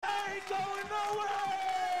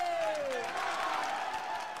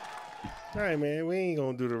All right, man. We ain't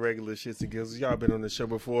gonna do the regular shits and giggles. Y'all been on the show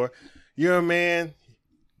before. You're a man.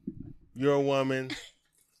 You're a woman.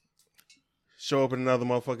 Show up in another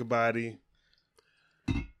motherfucking body.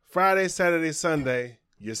 Friday, Saturday, Sunday.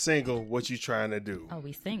 You're single. What you trying to do? Oh,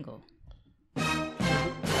 we single. And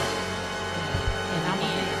I'm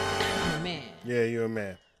a man. Yeah, you're a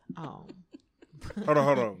man. Oh. Hold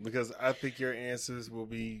on. Because I think your answers will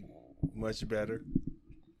be much better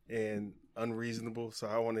and unreasonable. So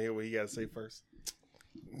I want to hear what you got to say first.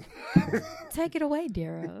 Take it away,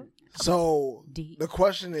 Darrow. So the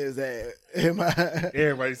question is that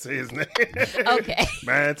Everybody say his name. Okay.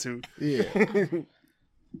 Mine too. Yeah.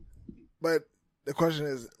 But the question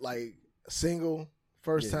is like single,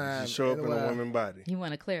 first time. Show up in a woman's body. You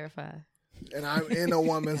want to clarify? And I'm in a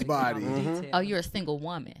woman's body. Mm-hmm. Oh, you're a single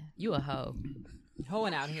woman. You a hoe.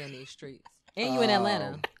 Hoeing out here in these streets. And you in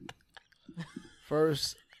Atlanta.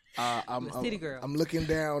 First, I'm a city girl. I'm looking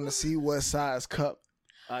down to see what size cup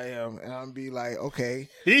I am, and I'm be like, okay.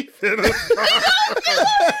 He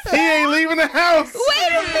ain't leaving the house.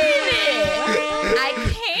 Wait a minute.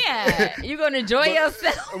 I can't. You're going to enjoy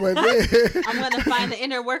yourself. But then, I'm going to find the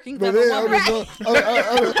inner workings but of a then woman.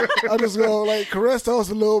 I'm just going to like caress those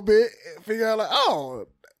a little bit, and figure out like, oh,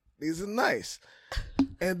 these are nice.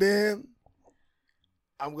 And then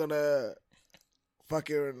I'm going to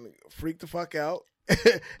fucking freak the fuck out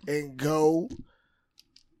and go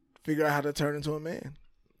figure out how to turn into a man.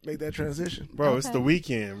 Make that transition. Bro, Okay. It's the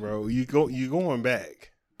weekend, bro. You going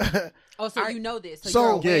back. Oh, so you know this.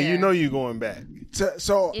 So- you're Yeah, aware. you know you going back.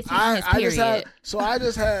 So Is he on his I just had. period? So I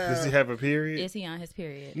just had. Does he have a period? Is he on his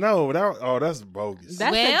period? No, that's bogus.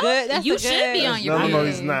 That's well, a good. That's you a should good, be on your no, period.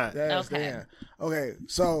 he's not. That's Okay. damn. Okay,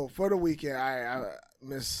 so for the weekend, I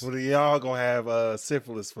miss. Well, y'all gonna have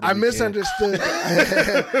syphilis for the I weekend. misunderstood.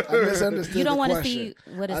 I misunderstood. You don't want to see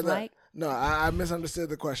what it's like? No, I misunderstood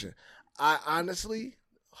the question. I honestly,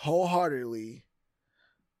 wholeheartedly,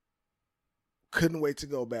 couldn't wait to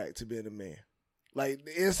go back to being a man. Like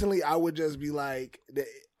instantly, I would just be like,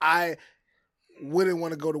 I wouldn't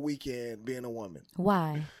want to go to weekend being a woman.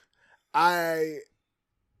 Why?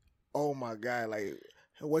 Oh my God, like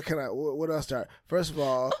what else start? First of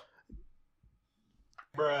all,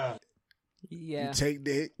 Bruh. Yeah. you take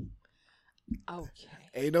dick. Okay.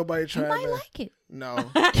 Ain't nobody You trying might to. like it.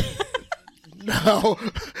 No. No.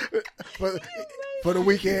 But for the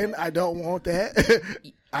weekend, I don't want that.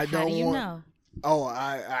 I How don't do you want. know? Oh,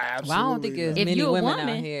 I absolutely. Well, I don't think there's If many you a women woman-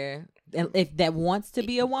 out here. And if that wants to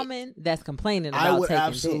be a woman, that's complaining I about would taking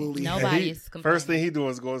absolutely. Nobody is complaining. First thing he doing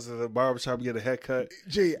is going to the barbershop and get a haircut.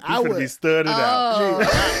 Gee, He I finna would. be studded out.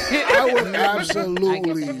 Gee, I would dick. I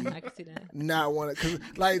absolutely get that. I can see that. not want it because,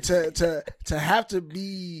 like, to have to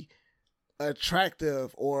be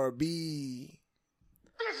attractive or be.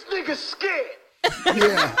 This nigga scared.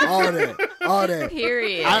 Yeah, all that.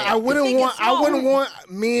 Period. I wouldn't want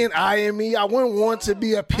men eyeing me. I wouldn't want to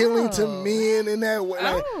be appealing to Oh. men in that way.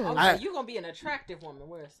 Like, Oh. Okay, you're going to be an attractive woman,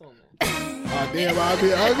 we're assuming. oh damn, I'll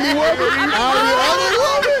be an ugly woman. I'll be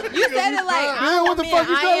an ugly woman. You said it like, Man, what the fuck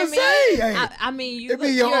you trying to say? I mean, you It be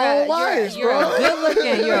look- your you're own a- wives, you're bro. a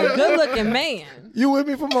good looking man. You with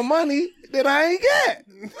me for my money that I ain't got.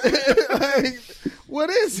 Like, what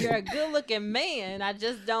is You're a it? good looking man. I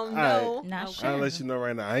just don't All know. Not Okay. sure. I'll let you know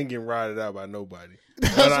right now. I ain't getting rided out by nobody.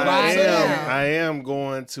 That's But what I I'm saying. am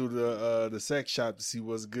going to the sex shop to see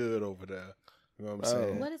what's good over there. You know what I'm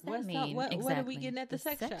saying? What does that What's up? mean? What are we exactly? getting at the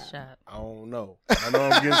sex shop? I don't know. I know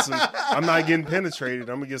I'm getting some. I'm not getting penetrated.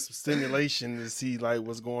 I'm gonna get some stimulation to see like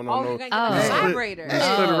what's going on. Oh, you're This going to get Oh. a vibrator.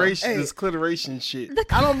 clitoration, Hey. this clitoration shit.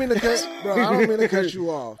 I don't mean to cut, bro. I don't mean to cut you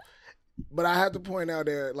off, but I have to point out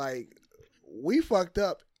that like we fucked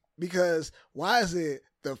up because why is it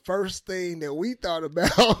the first thing that we thought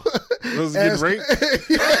about Was getting raped?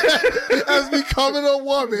 as becoming a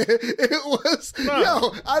woman? It was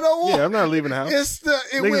yo. I don't want. Yeah, I'm not leaving the house. It's the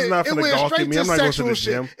it Niggas went, not it finna went gawk at straight me. to I'm not going to sexual the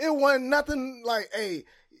shit. gym. It wasn't nothing like, hey,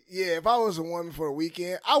 yeah, if I was a woman for a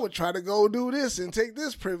weekend, I would try to go do this and take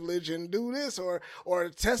this privilege and do this or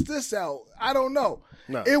test this out. I don't know.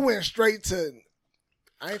 No. It went straight to.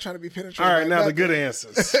 I ain't trying to be penetrated. All right, by now the nothing. good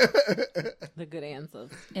answers. The good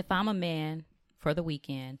answers. If I'm a man for the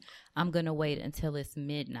weekend, I'm going to wait until it's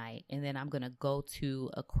midnight and then I'm going to go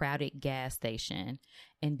to a crowded gas station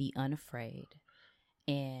and be unafraid.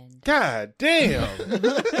 And God damn.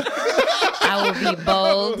 I will be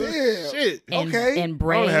bold Damn. Shit. and, Okay. and I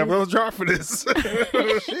brave. don't have no drop for this.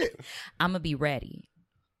 Shit. I'm going to be ready.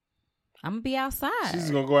 I'm going to be outside.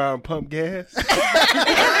 She's going to go out and pump gas.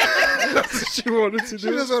 That's what she wanted to She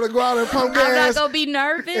do. just want to go out and pump I'm not gas going to be and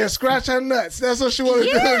nervous. scratch her nuts. That's what she want to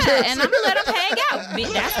Yeah, do. and I'm going to let them hang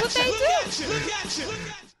out. That's what they do.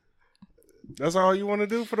 That's all you want to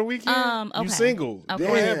do for the weekend? Okay. You single. Okay. You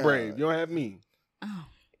don't have Damn. Brave. You don't have me. Oh,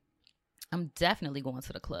 I'm definitely going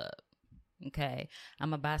to the club. Okay, I'm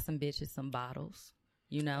gonna buy some bitches some bottles.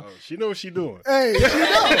 You know, Oh, she know what she doing. Hey, she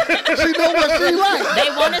know what she like. they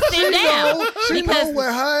want to sit down. She because- know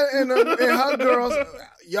what her and her girls,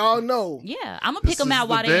 y'all know. Yeah, I'm gonna pick them out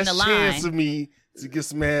while they're in the best chance of line. me to get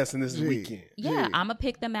some ass in this Gee. weekend. Yeah, Yeah. I'm gonna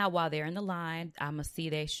pick them out while they're in the line. I'm gonna see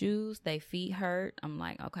their shoes, their feet hurt. I'm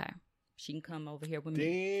like, okay, she can come over here with me.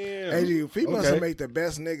 Damn. Hey, you females Okay. will make the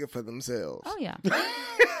best nigga for themselves. Oh yeah,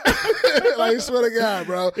 Like, swear to God,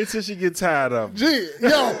 bro. Until she get tired of it. Gee,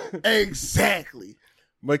 yo, exactly.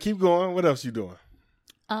 But keep going. What else you doing?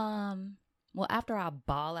 Well, after I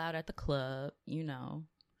ball out at the club, you know,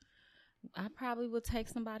 I probably would take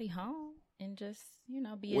somebody home and just, you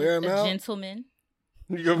know, be a Wear 'em out? gentleman.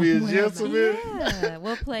 You gonna be a gentleman? Yeah,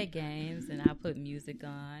 we'll play games and I'll put music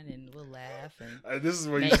on and we'll laugh and This is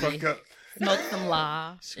where you Maybe. fuck up. smoke some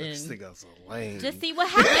law This and nigga so lame. just see what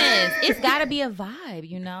happens. It's got to be a vibe,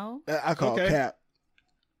 you know? I call Okay. cap.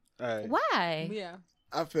 All right. Why? Yeah.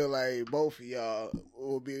 I feel like both of y'all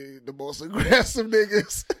will be the most aggressive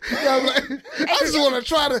niggas. I'm like, I just want to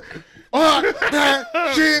try to,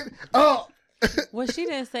 that shit up. Well, she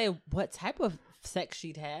didn't say what type of sex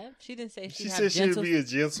she'd have. She didn't say She she'd said have she'd gentle. be a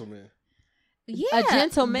gentleman. Yeah. A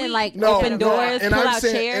gentleman, like No, open doors, and pull I'm out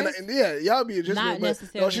saying, chairs. and yeah, y'all be a gentleman. Not but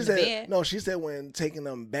necessarily no, she in said the bed. no. She said when taking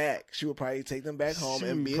them back, she would probably take them back home She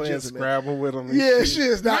and be a playing gentleman. Scrabble with him. and Yeah, shit. she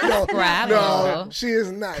is not. Not No, Scrabble. no, she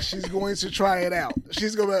is not. She's going to try it out.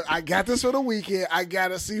 She's gonna. I got this for the weekend. I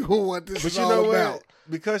gotta see what this But is you all know about. what?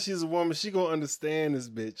 Because she's a woman, she gonna understand this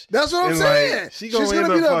bitch. That's what I'm And, like, saying. she's She's gonna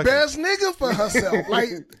gonna end be up the fucking. best nigga for herself. Like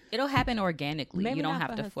It'll happen organically. Maybe you don't not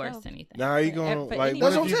have for to force herself. anything. Now you gonna For like? any- What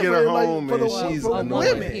That's if what you I'm get saying, her for, like, home for and the- she's for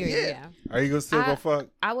annoying? women. Period, Yeah. yeah. Are you gonna still go fuck?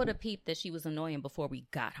 I would have peeped that she was annoying before we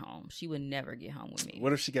got home. She would never get home with me.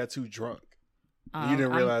 What if she got too drunk? You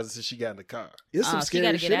didn't realize until she got in the car. There's some she scary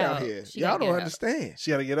gotta get shit out out. here. She Y'all gotta don't get out. understand.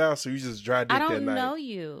 She got to get out, so you just dry dick I that don't night. know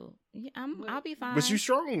you. Yeah, I'll be fine. But you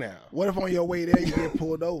strong now. What if on your way there you get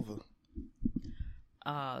pulled over?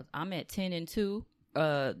 I'm at 10 and 2.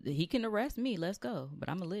 He can arrest me. Let's go. But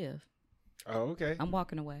I'm gonna live. Oh, okay. I'm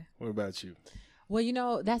walking away. What about you? Well, you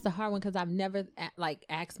know, that's a hard one because I've never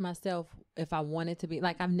asked myself if I wanted to be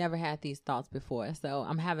I've never had these thoughts before, so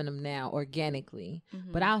I'm having them now organically.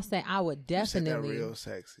 Mm-hmm. But I'll say I would You said that definitely. real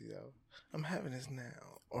sexy though. I'm having this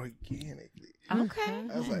now organically. Okay.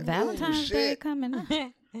 I was like, Valentine's ooh, Day shit. coming up.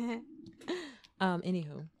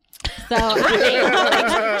 Anywho, so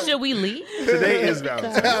I Should we leave? Today is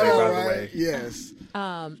Valentine's Day, by the All way. right. Yes.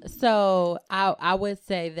 so I would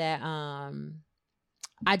say that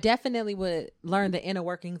I definitely would learn the inner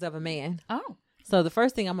workings of a man. Oh, So the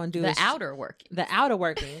first thing I'm gonna do the is outer working. the outer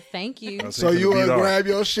workings. Thank you. Oh, So you you finna would beat off. grab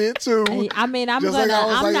your shit too. I mean, I'm Just like gonna. I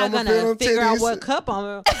was I'm like, not I'ma feel gonna them figure out titties. what cup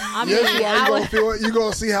I'm. I mean, Yes, you are. I You would- gonna feel. You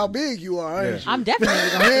gonna see how big you are, ain't you? I'm definitely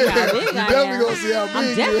gonna see how big You I definitely am. gonna see how big I'm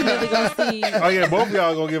you definitely are. gonna see. Oh yeah, both of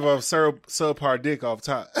y'all gonna give a subpar dick off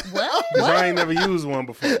top. What? Cause I ain't never used one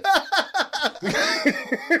before.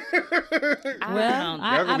 Well,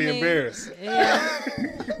 Y'all gonna be mean, embarrassed. Yeah.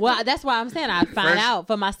 Well, that's why I'm saying I find Fresh. out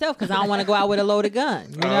for myself because I don't want to go out with a loaded gun.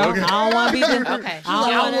 You know, okay. I don't want to be. The, Okay. I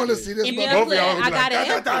I don't want to see this. You You know, know, Both of y'all gonna I be got like,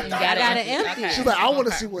 it empty. I got it empty. Okay. She's like, I want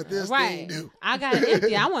to see what this Right. thing do. I got it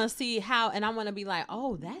empty. I want to see how, and I want to be like,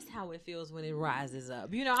 oh, that's how it feels when it rises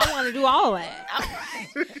up. You know, I want to do all that.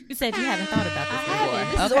 You said you haven't thought about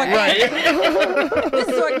This this before. is Okay. This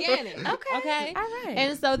is organic. Okay. Okay. All right.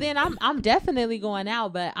 And so then I'm definitely going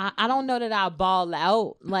out, but I don't know that I'll ball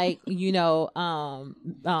out like, you know,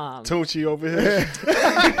 Tunchi over here.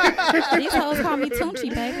 These hoes call me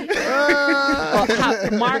Tunchi, baby. or how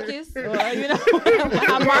Marcus, or you know,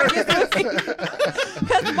 how Marcus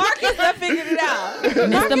because Marcus done figured it out.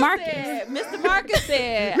 Mr. Marcus. Mr. Marcus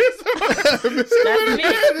said, That's me.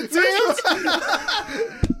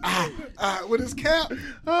 With his cap.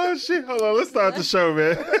 Oh shit! Hold on, let's start the show,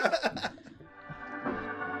 man.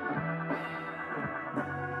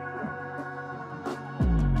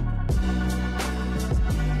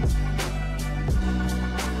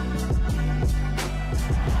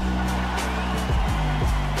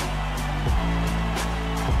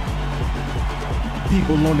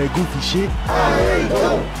 People on that goofy shit.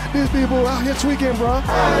 These people out here tweaking, bro.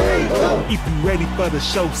 If you ready for the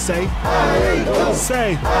show, say.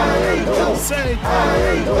 Say. Say.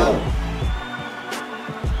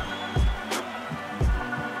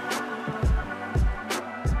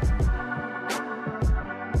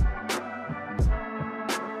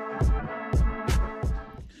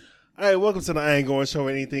 right, welcome to the I Ain't Going Show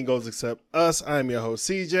where anything goes except us. I'm your host,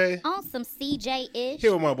 CJ. On some CJ-ish.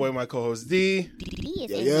 Here with my boy, my co-host, D. D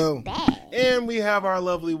is Yo. in his bag. And we have our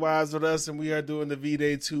lovely wives with us, and we are doing the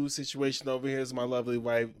V-Day 2 situation over here. Is my lovely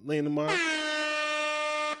wife, Lena Mark.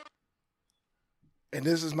 And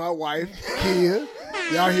this is my wife, Kia.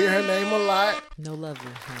 Y'all hear her name a lot. No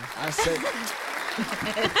lovely. Huh? I said,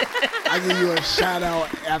 I give you a shout out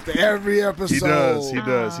after every episode. He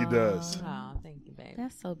does. Oh, thank you, baby.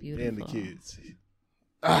 That's so beautiful. And the kids.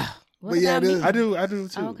 What But yeah, about me? this, I do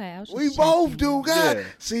too. Oh, okay, I was just we both checking. do, God. Yeah.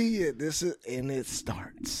 See, this is, and it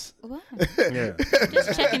starts. What? Yeah.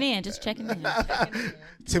 Just checking in.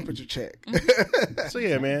 Temperature check. So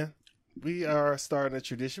yeah, man. We are starting a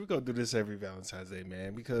tradition. We're going to do this every Valentine's Day,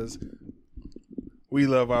 man, because we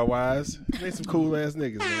love our wives. They some cool ass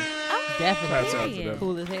niggas, man. Claps out to Definitely. them.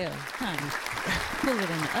 Cool as hell. Cooler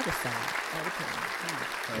than the other side.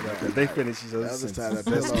 How about that? They finish each The other's other side of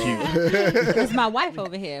sentences. the That's pillow. cute. That's my wife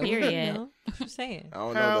over here. Period. You know, what you saying? I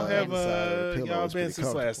don't know. How The have other side of the pillow y'all is been pretty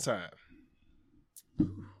since last comfortable.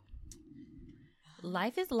 time?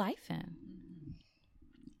 Life is lifing.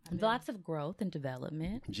 Lots of growth and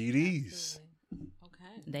development. GDs.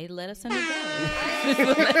 Okay. They let us in the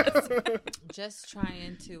door. Just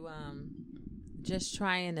trying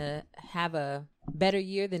to have a better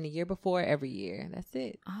year than the year before every year. That's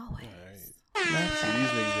it. Always. See, these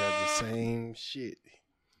niggas have the same shit.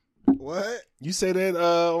 What? You say that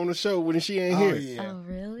on the show when she ain't here. Yeah. Oh,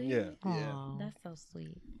 really? Yeah. Aw, that's so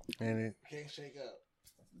sweet. And it, Can't shake up.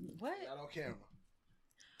 What? Not on camera.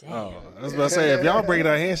 oh, I was about to say, if y'all breaking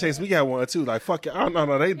out handshakes, we got one too. Like, fuck it. Oh,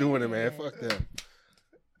 no, they doing it, man. Fuck them.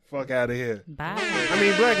 Fuck out of here. Bye. I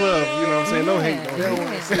mean, black love, you know what I'm saying? No hate. No hate.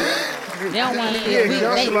 They don't want to see Yeah, it.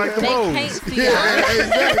 y'all They should like the can't moles. see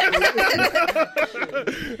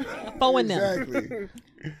Exactly. Four them. Exactly.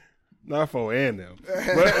 Not for and them.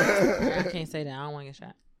 But, I can't say that. I don't want to get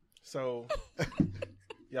shot. so,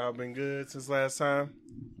 y'all been good since last time?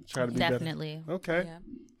 Try to be Definitely. better. Okay. Yeah.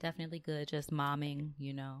 Definitely good. Just momming,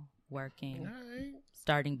 working, All right.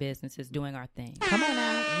 starting businesses, doing our thing. Come on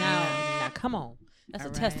now. Now, come on. That's All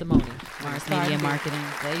a right. testimony. Mars Starting Media business. Marketing.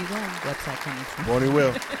 There you go. Website coming soon. Bonnie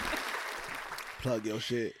will. Plug your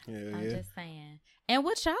shit. Yeah, I'm yeah. just saying. And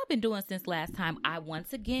what y'all been doing since last time, I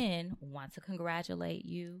once again want to congratulate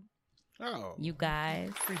you, Oh, you guys.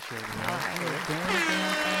 appreciate it, Y'all man. out here doing the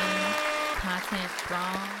damn thing. Content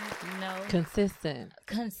strong, Consistent.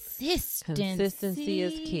 Consistency. Consistency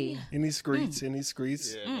is key. In these streets, in these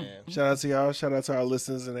streets. Yeah, man. Shout out to y'all. Shout out to our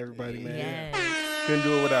listeners and everybody, man. Yes. Couldn't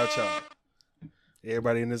do it without y'all.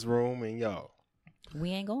 Everybody in this room and y'all.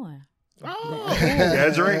 We ain't going. Oh,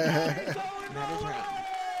 that drink.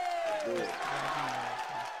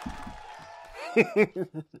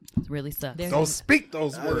 It really sucks. Don't speak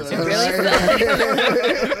those words.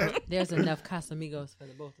 There's enough Casamigos for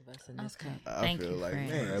the both of us in this Okay. cup. I Thank feel you, like,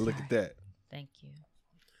 friend. All right, look at that. Thank you.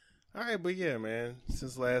 All right, but yeah, man.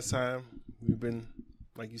 Since last time, we've been,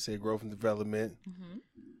 like you said, growth and development. Mm-hmm.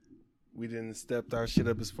 We didn't stepped our shit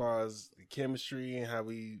up as far as the chemistry and how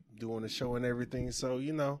we doing the show and everything.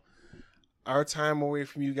 So, our time away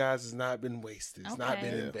from you guys has not been wasted. It's not Okay.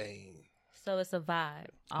 been in vain. So it's a vibe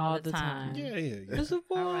all the time. Yeah. It's a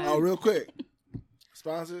All right. Oh, real quick.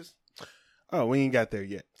 Sponsors? Oh, we ain't got there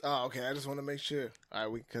yet. Oh, okay. I just want to make sure. All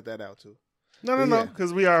right, we can cut that out too. No, Yeah.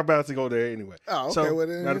 because we are about to go there anyway. Oh, okay. So, Well,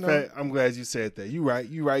 then, matter of fact, I'm glad you said that. You right.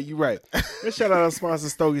 Let's shout out our sponsor,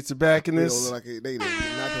 Stogie They don't Tobacconist. look like they did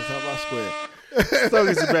not to talk about square.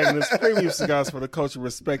 Stogie Tobacconist, premium cigars for the culture,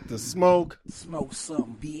 respect the smoke. Smoke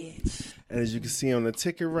some, bitch. And as you can see on the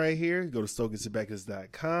ticker right here, go to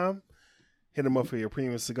StogieTobacconist.com. Hit them up for your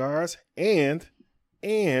premium cigars and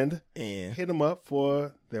And hit them up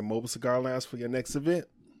for their mobile cigar lounge for your next event.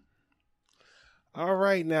 All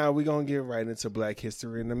right, now we're going to get right into Black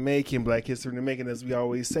History in the Making. Black History in the Making, as we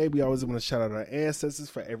always say, we always want to shout out our ancestors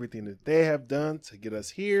for everything that they have done to get us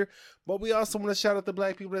here. But we also want to shout out the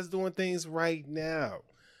black people that's doing things right now.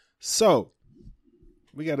 So,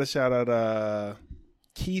 we got to shout out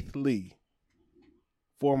Keith Lee,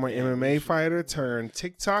 former MMA fighter turned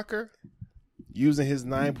TikToker, using his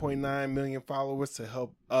 9.9 million followers to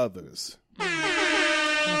help others.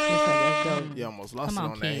 you almost lost Come it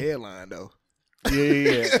on, on that Keith. headline though.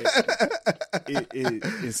 Yeah.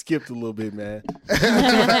 It skipped a little bit, man.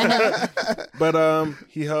 But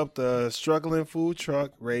he helped a struggling food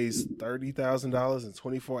truck raise $30,000 in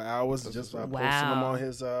 24 hours just by posting them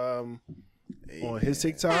Wow. on his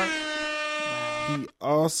TikTok. He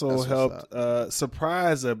also That's what's helped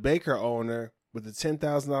surprise a baker owner with a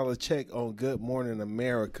 $10,000 check on Good Morning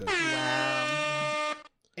America. Wow.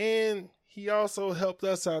 And he also helped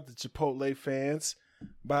us out, the Chipotle fans,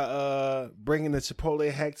 by bringing the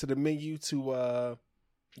Chipotle hack to the menu to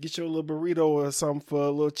get you a little burrito or something for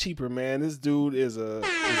a little cheaper, man. This dude is a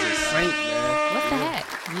saint, man. What's the hack?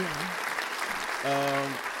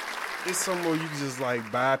 Yeah. It's somewhere you can just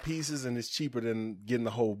like buy pieces and it's cheaper than getting the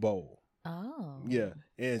whole bowl. Oh. Yeah.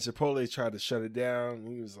 And Chipotle tried to shut it down.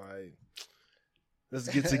 He was like, let's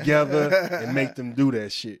get together and make them do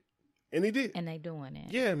that shit. And he did. And they doing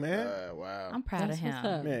it. Yeah, man. Wow. I'm proud That's of him. what's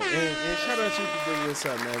up. Man, and shout out to you for bringing this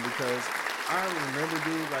up, man, because I remember,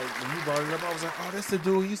 dude, like, when you brought it up, I was like, oh, that's the dude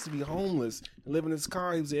who used to be homeless and live in his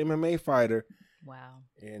car. He was an MMA fighter. Wow.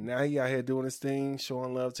 And now he out here doing his thing,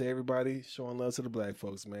 showing love to everybody, showing love to the black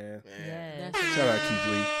folks, man. Yes. Shout out Keith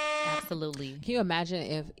Lee. Absolutely. Can you imagine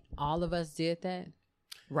if all of us did that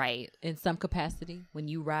Right. in some capacity? When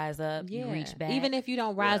you rise up, you reach back. Even if you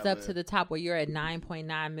don't rise up man. to the top where you're at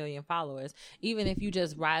 9.9 million followers, even if you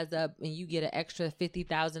just rise up and you get an extra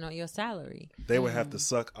 50,000 on your salary. They would have to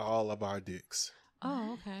suck all of our dicks.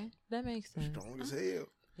 Oh, okay. That makes sense. Strong as hell.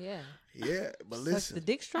 Yeah. Yeah, but Suck the listen.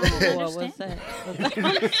 dick strong or what's that?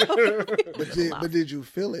 But did you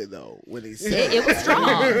feel it though when he said It was strong.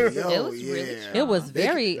 Yo, It was really yeah. strong. It was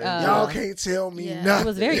very Y'all can't tell me yeah. nothing. it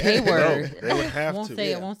was very A word. No, they would have won't to. say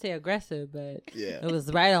yeah. it won't say aggressive, but Yeah. it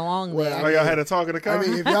was right along Well, there. Oh, y'all had a talk in the I car?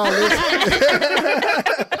 mean, if y'all listen.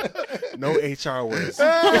 No HR words.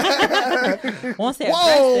 Won't say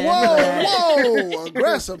Whoa,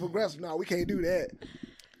 aggressive. whoa, aggressive. No, we can't do that.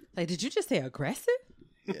 Like, did you just say aggressive?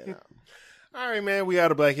 Yeah. All right, man. We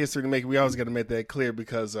out of Black History to make. We always got to make that clear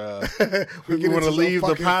because we get want to into some leave the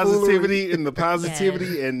fucking positivity and the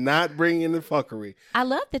positivity and not bring in the fuckery. I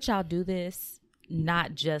love that y'all do this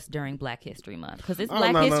not just during Black History Month because it's Oh,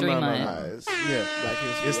 Black no, History no, Month. Yeah, Black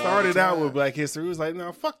History it started out with Black History. It was like,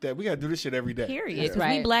 no, fuck that. We got to do this shit every day. Period. 'Cause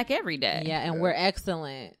Right. we Black every day. Yeah, and we're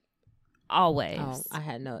excellent. Always. Oh, I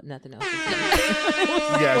had nothing else. We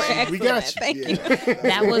got you. Thank you.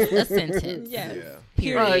 That was a sentence. Yes. Yeah.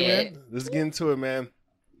 Period. All right, man. Let's get into it, man.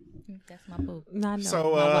 That's my boo. I know.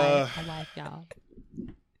 So, my wife, y'all.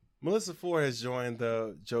 Melissa Ford has joined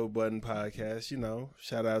the Joe Budden podcast. You know,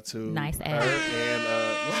 shout out to Nice her ad.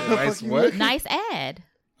 and you said nice what? Nice ad.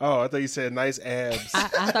 Oh, I thought you said nice abs. I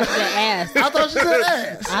thought she said ass. I thought she said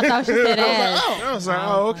ass. I thought she said ass. I was like,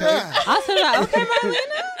 oh, okay. I said, like, okay,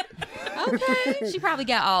 Marlena. Okay. She probably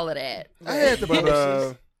got all of that. I had the But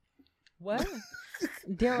posters. What?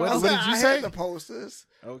 Daryl, What I did said, you I say? had the posters.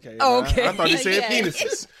 Okay. Okay. I thought he said Yeah.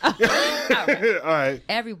 penises. All right.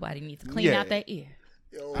 Everybody needs to clean Yeah. out their ear.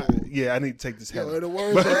 Yo, Yeah, I need to take this head yo, in off. the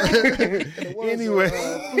words of, Anyway.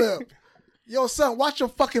 Flip. Yo, son, watch your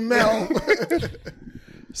fucking mouth.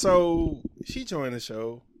 So she joined the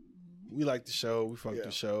show. We like the show. We fucked Yeah.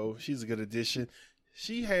 the show. She's a good addition.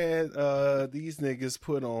 She had these niggas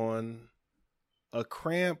put on a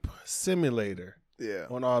cramp simulator Yeah,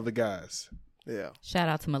 on all the guys. yeah. Shout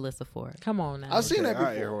out to Melissa Ford. come on now. I've seen that I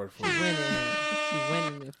before. air horn for She you. winning it. She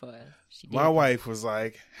winning it for us. She did. My wife was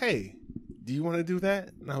like, "Hey, do you want to do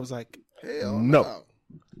that?" And I was like, Hell No. no.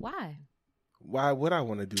 Why? "Why would I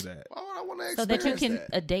want to do that?" Why would I want to So experience that you can that?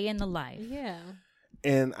 a day in the life. Yeah.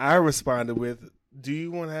 And I responded with, "Do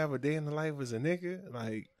you want to have a day in the life as a nigga?"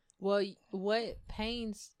 Like, Well, what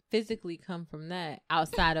pains physically come from that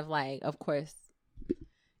outside of, like, of course,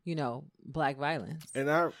 you know, black violence? and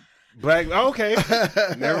I black. Okay,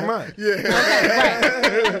 never mind. Yeah.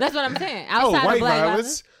 Right. That's what I'm saying. Outside white of black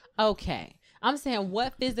violence. violence. Okay. I'm saying,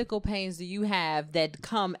 what physical pains do you have that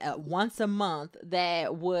come once a month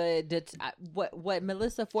that would what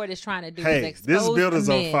Melissa Ford is trying to do? is Hey, expose this building's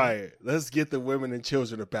on men fire. Let's get the women and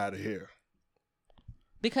children up out of here.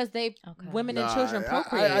 because women and Nah, children I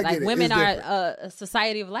procreate. get Like it. women It's are different. a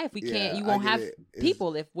society of life. We Yeah, can't. You I won't get have it. It's-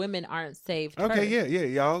 people if women aren't saved. Okay, first. yeah.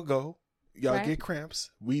 Y'all go. Y'all Right. get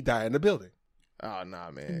cramps. We die in the building. Oh, nah,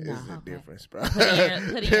 man. Nah, It's a okay. difference, bro. Putting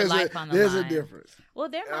your There's life on the There's line. a difference. Well,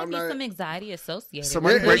 there might I'm be not- some anxiety associated.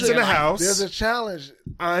 Somebody with breaks living in the your life. house. There's a challenge.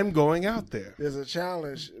 I'm going out there. There's a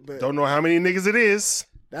challenge, but Don't know how many niggas it is.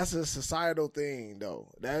 that's a societal thing,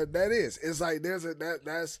 though. That is. It's like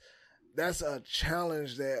that's a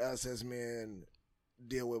challenge that us as men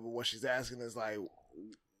deal with. But what she's asking is like,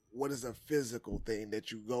 what is a physical thing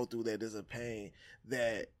that you go through that is a pain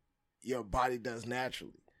that your body does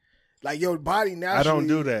naturally? Like your body naturally. I don't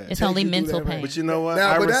do that. It's takes only you through mental that pain. But you know what?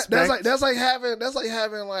 Now, I but respect. that's like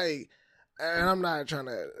having like, and I'm not trying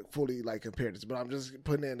to fully like compare this, but I'm just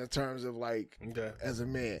putting it in the terms of like Okay. as a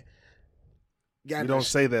man. You don't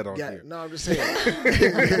say that on here. No, I'm just saying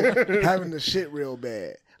having the shit real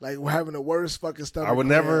bad. like having the worst fucking stomach. I would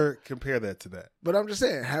cramp. never compare that to that. But I'm just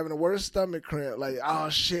saying, having the worst stomach cramp, like oh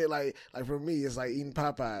shit, like for me, it's like eating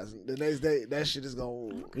Popeyes. The next day, that shit is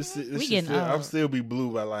going. I'm still be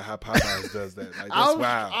blue by like how Popeyes does that. Like that's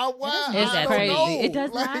wild. It's that crazy. know. It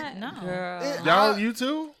does No. not. Girl. Y'all, you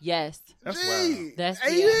too? Yes. That's Gee, wild. That's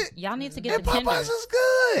ain't yeah. it? Y'all need to get And the Popeyes tenders. is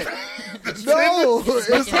good. No,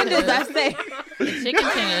 it's Tenders, I say. The chicken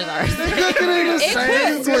tenders are. they cook it in the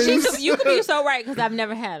same grease. You could be so right because I've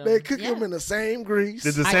never had them. They cook them in the same grease.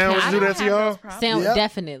 Did the I sandwich can't- do I that to y'all? Yep.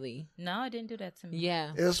 Definitely. No, it didn't do that to me.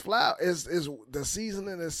 Yeah. It's flour. It's the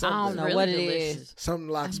seasoning is something. I don't know Really what it delicious. is, Something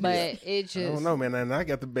locks me but up. it just. I don't know, man. And I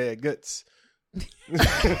got the bad guts.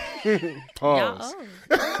 Y'all Pause. old.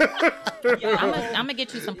 I'm gonna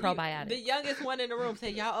get you some The probiotics. youngest one in the room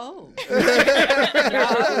said, "Y'all old."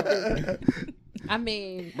 Yeah. I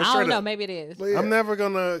mean, But I straight don't know. up. Maybe it is. But yeah. I'm never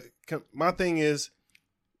gonna. My thing is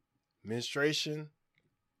menstruation.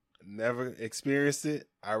 Never experienced it.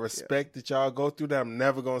 I respect that y'all go through that. I'm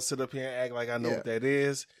never gonna sit up here and act like I know Yeah. what that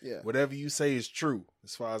is. Yeah. Whatever you say is true,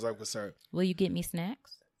 as far as I'm concerned. Will you get me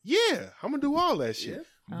snacks? Yeah, I'm gonna do all that shit.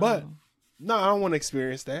 But Oh, no, I don't want to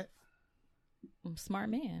experience that. I'm a smart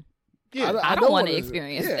man. Yeah, I don't wanna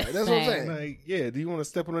experience Yeah, that. that's what I'm Same. saying. like yeah. Do you want to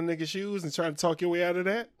step on a nigga's shoes and try to talk your way out of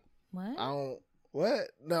that? What? I don't. What?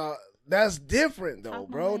 No, that's different though, Oh,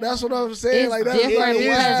 bro. man. That's what I'm saying. It's like that's different. It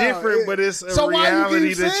is wild. different, but it's a So why you reality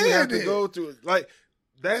keep that you have to saying it? go through. Like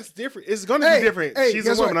that's different. It's gonna be different. She's a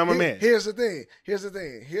guess woman. what? I'm a man. Here's the thing.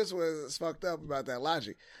 Here's what's fucked up about that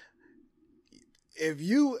logic.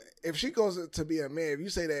 If she goes to be a man, if you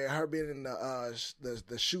say that her being in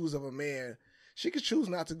the shoes of a man, she could choose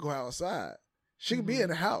not to go outside. She could be in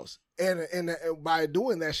the house, and by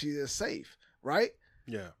doing that, she is safe, right?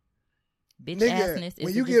 Yeah. Bitch Nigga, assness is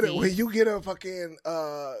when a you get disease. a fucking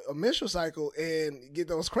a menstrual cycle and get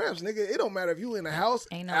those cramps, nigga, it don't matter if you in the house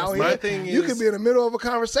Ain't no out escape. My here. thing You is- could be in the middle of a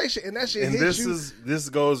conversation and that shit And hits you. this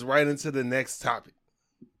goes right into the next topic.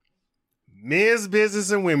 Men's business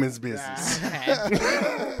and women's business.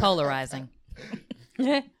 Polarizing.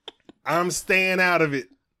 I'm staying out of it.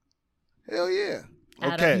 Hell yeah.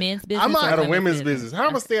 Out Okay. of men's business. I'm or Out of women's women's business. How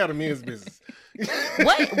am I stay out of men's business?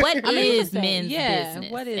 What I mean, is you can say, men's yeah,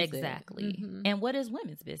 business? what is it? exactly? Mhm. And what is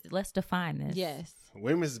women's business? Let's define this. Yes.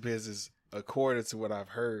 Women's business, according to what I've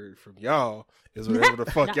heard from y'all, is whatever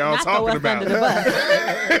the fuck Not- y'all not throw talking us about.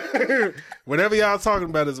 under the Whatever y'all talking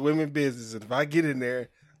about is women's business. And if I get in there,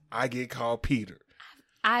 I get called Peter.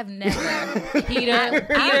 I've never. Peter. I don't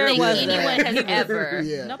think was anyone has ever.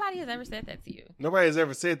 Yeah. Nobody has ever said that to you. Nobody has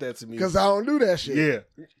ever said that to me. Because I don't do that shit.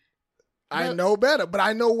 Yeah. I know better, but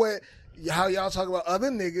I know how y'all talk about other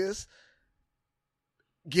niggas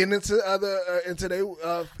getting into into their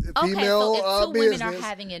Okay, female so if two business. women are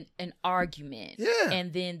having an argument, Yeah.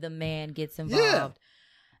 and then the man gets involved. Yeah.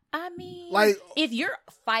 I mean, Like- if you're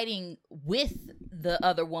fighting with the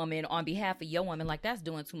other woman on behalf of your woman, like that's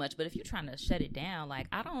doing too much. But if you're trying to shut it down, like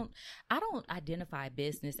I don't identify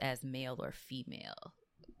business as male or female.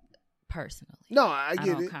 Personally, No, I get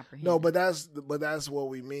don't it. comprehend No, it. but that's what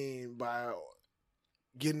we mean by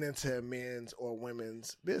getting into men's or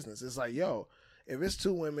women's business. It's like, yo, if it's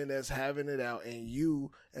two women that's having it out and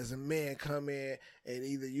you as a man come in and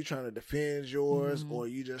either you trying to defend yours Mhm. or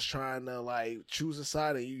you just trying to like choose a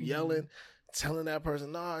side and you yelling, telling that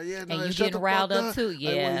person, nah, yeah, no, And you shut getting the riled fuck up too, Like,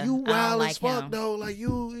 yeah. when you I don't wild as like fuck him. though, like you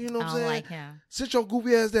know what I I'm don't saying? like him. Sit your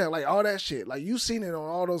goofy ass down, like all that shit. Like you seen it on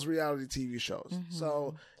all those reality TV shows. Mhm.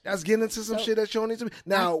 So that's getting into some So- shit that you don't need to be.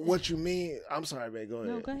 Now, what you mean? I'm sorry, man. Go ahead.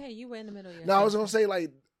 No, go ahead. You were in the middle of your No, I was sentence. gonna say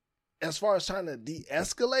like, as far as trying to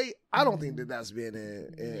de-escalate, I don't think that that's been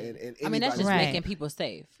in I mean, that's just Right. making people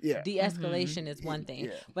safe. Yeah. De-escalation is one thing.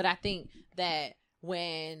 Yeah. But I think that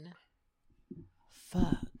when...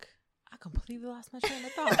 Fuck. I completely lost my train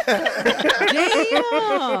of thought.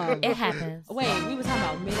 Damn. It happens. Wait, we were talking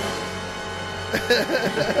about men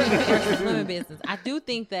versus women business. I do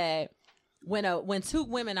think that when two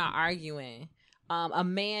women are arguing, a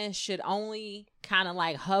man should only kind of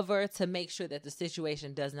like hover to make sure that the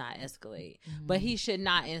situation does not escalate. But he should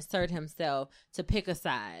not insert himself to pick a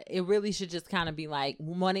side. It really should just kind of be like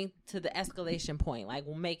wanting to the escalation point, like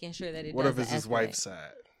making sure that it What if doesn't it's his escalate. wife's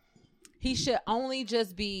side? He should only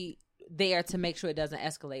just be there to make sure it doesn't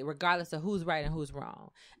escalate, regardless of who's right and who's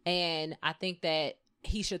wrong. And I think that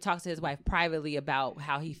he should talk to his wife privately about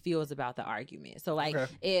how he feels about the argument. So, like,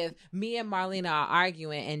 Okay. if me and Marlena are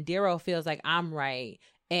arguing and Darryl feels like I'm right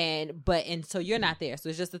And so you're not there. So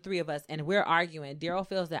it's just the three of us and we're arguing. Daryl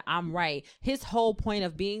feels that I'm right. His whole point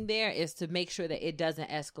of being there is to make sure that it doesn't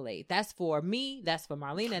escalate. That's for me. That's for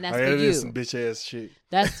Marlena. And that's for you. Some bitch ass shit.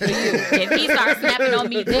 That's for you. If he starts snapping on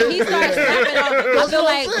me, If he starts snapping on me, I feel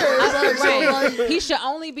like saying. he should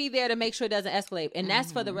only be there to make sure it doesn't escalate. And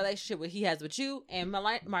that's for the relationship that he has with you and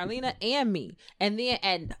Marlena and me. And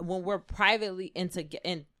then when we're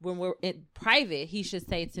when we're in private, he should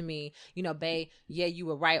say to me, you know, babe, yeah, you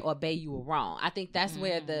were right, or babe, you were wrong. I think that's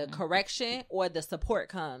where the correction or the support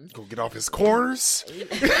comes. Go get off his corners. leave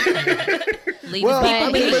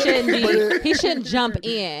But his he shouldn't jump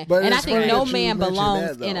in. But And I it's think funny no that you man mentioned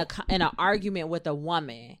belongs that, in an argument with a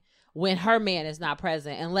woman when her man is not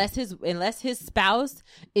present, unless his spouse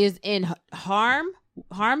is in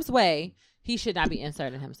harm's way. He should not be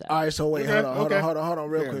inserting himself. All right, so wait, Okay, hold on,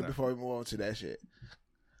 real Fair quick enough. before we move on to that shit.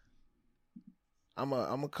 I'm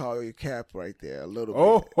gonna call you cap right there a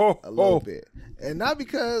little bit, and not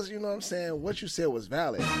because you know what I'm saying what you said was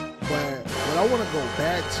valid, but what I want to go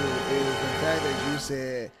back to is the fact that you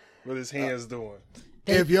said What his hands doing?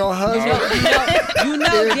 if your husband, you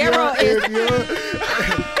know, Daryl is.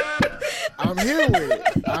 I'm here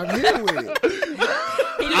with it.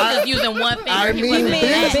 He was just using one finger. I He mean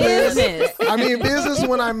wasn't business. I mean business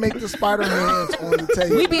when I make the spider hands on the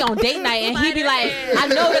table. We be on date night and he be like, I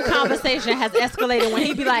know the conversation has escalated when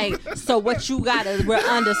he be like, so what you gotta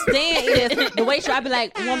understand is the waitress. I be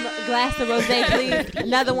like, one glass of rosé, please,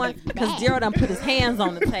 another one, because Daryl done put his hands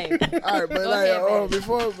on the table. All right, but ahead,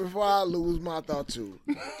 before I lose my thought too.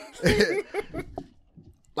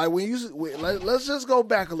 Like when let's just go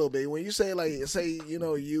back a little bit. When you say you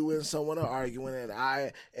know you and someone are arguing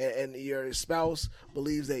and your spouse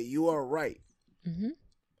believes that you are right,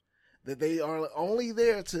 that they are only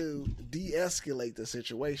there to de-escalate the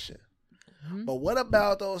situation. But what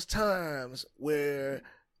about those times where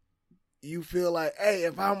you feel like, hey,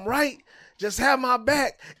 if I'm right, just have my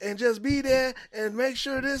back and just be there and make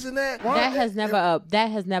sure this and that. That has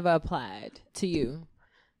never applied to you.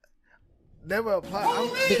 Never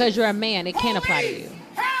apply. Because you're a man, it can't apply to you.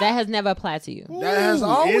 That has never applied to you. That has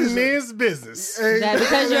always In men's business. That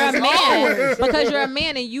because you're a man, Always. because you're a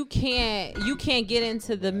man, and you can't get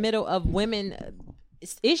into the middle of women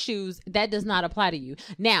issues. That does not apply to you.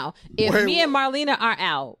 Now, if me and Marlena are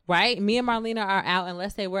out, right? Me and Marlena are out, and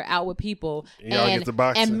let's say we're out with people, Y'all get to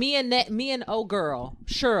boxing. and me and old girl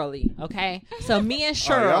Shirley, okay? So me and Oh,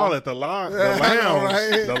 Cheryl, y'all at the lounge,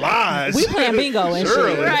 the lodge. we playing bingo and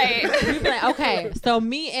Shirley. shit, Right. We play, okay, so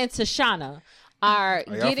me and Tashana are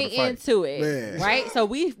y'all getting finna fight. into it, Man. right? So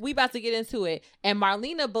we about to get into it, and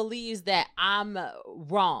Marlena believes that I'm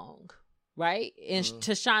wrong, right? And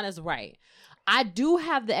Tashana's right. I do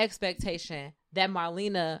have the expectation that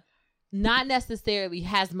Marlena not necessarily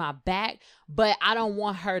has my back, but I don't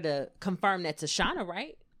want her to confirm that Tashana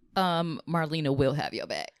right. Marlena will have your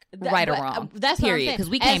back. Right or wrong. That's period. Because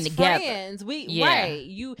we came As together. Friends, we Yeah. right.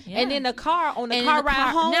 You Yeah. and in the car on the And car in the ride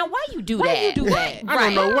car- home. Now, why you do why that? you do that? I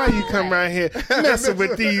don't know why you come around here messing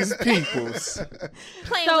with these peoples.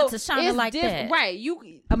 Playing So with Tashana it's like that. right?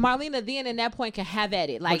 You Marlena then in that point can have at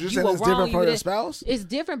it. Like But you you said were it's wrong. different you for the did- spouse? It's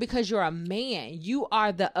different because you're a man. You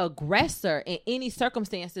are the aggressor in any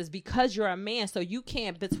circumstances because you're a man. So you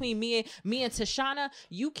can't between me and Tashana,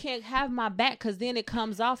 you can't have my back because then it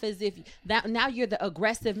comes off as if that now you're the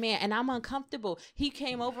aggressive man and I'm uncomfortable. He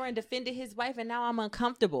came over and defended his wife and now I'm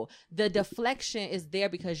uncomfortable. The deflection is there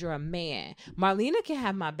because you're a man. Marlena can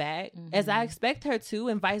have my back as I expect her to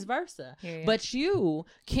and vice versa. Period. But you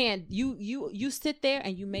can't. You sit there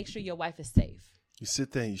and you make sure your wife is safe. You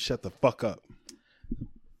sit there and you shut the fuck up.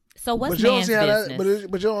 So what's But you don't man's see how business?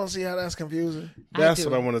 that. But you don't see how that's confusing. That's do.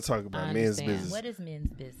 what I want to talk about. I Men's understand. business. What is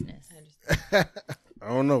men's business? I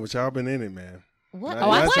don't know, but y'all been in it, man. What? Now,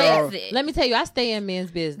 I that's say- y'all- is it? Let me tell you, I stay in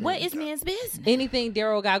men's business. What is men's business? Anything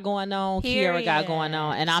Daryl got going on, Kiera got Period. going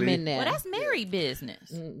on, and I'm See? in there. Well, that's married business.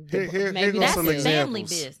 Here Maybe goes That's some family examples.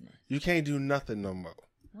 business. You can't do nothing no more.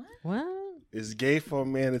 What? It's gay for a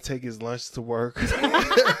man to take his lunch to work. Okay.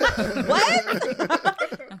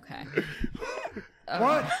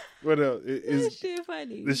 What else? That Is shit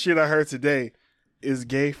funny. the shit I heard today? Is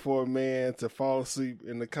gay for a man to fall asleep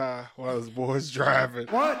in the car while his boy's driving?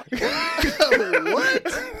 What?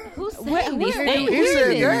 Who's What- saying these where- things? who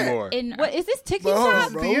said It that? anymore. In, What is this But hold TikTok?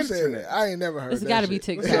 on, bro. the Who said internet. that? I ain't never heard It's that gotta be shit.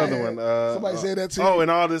 TikTok. What's the other one? Somebody said that to you? Oh,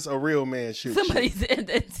 and all this a real man shit. somebody said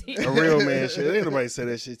that to you. A real man shit. Ain't nobody said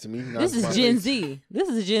that shit to me. Not This to my is Gen face. Z. This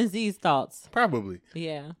is Gen Z's thoughts. Probably.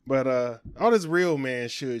 Yeah. But all this real man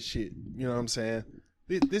should shit. You know what I'm saying?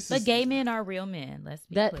 This But is gay men are real men. Let's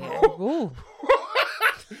be That. clear. Ooh.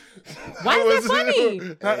 Why is that funny?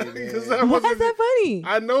 Why is that funny?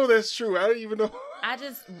 I know that's true. I don't even know. I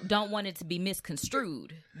just don't want it to be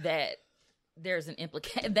misconstrued that there's an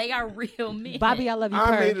implication. They are real men. Bobby, I love you.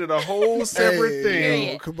 I made it a whole separate thing.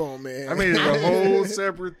 Period. Come on, man. I made it a whole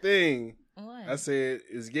separate thing. What? I said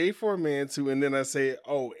it's gay for a man too, and then I said,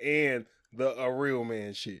 oh, and a real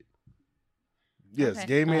man shit. Yes, Okay.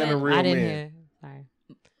 gay man, a real I didn't man. hear. Sorry.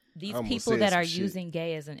 These almost people said that some are shit. using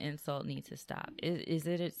gay as an insult need to stop. Is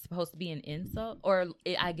it supposed to be an insult? Or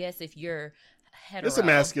I guess if you're hetero. It's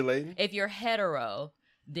emasculating. If you're hetero,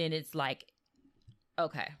 then it's like,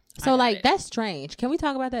 okay. So I got like it. that's strange. Can we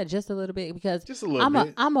talk about that just a little bit? Because Just a little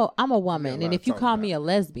bit. I'm a woman, Yeah, and a lot if you to call talk me a about.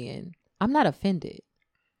 lesbian, I'm not offended.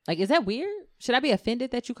 Like, is that weird? Should I be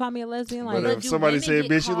offended that you call me a lesbian? Like, But if do somebody women said,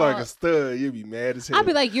 get bitch, you like a called- stud, you'd be mad as hell. I'll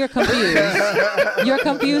be like, you're confused. You're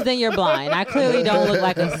confused and you're blind. I clearly don't look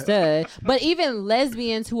like a stud. But even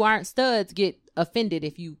lesbians who aren't studs get offended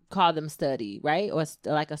if you call them studdy, right? Or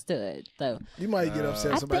like a stud. So You might get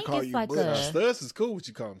upset I if somebody think call it's you like butch. Studs is cool what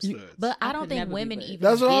you call them studs. But I I don't could think never be women with- even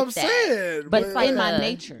That's what get I'm that. saying. but It's like in my a-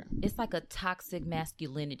 nature. It's like a toxic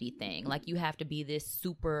masculinity thing. Like you have to be this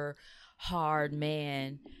super hard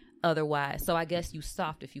man. Otherwise, so I guess you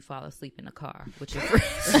soft if you fall asleep in a car, which is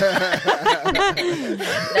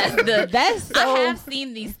That's so I have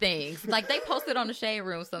seen these things. Like they post it on the Shade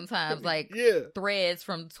Room sometimes, like Yeah. threads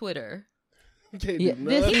from Twitter. You can't Yeah, do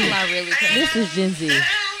this- nothing. People are really this is Gen Z.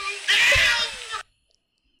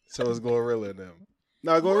 So it's Glorilla now.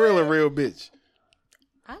 No, Glorilla real bitch.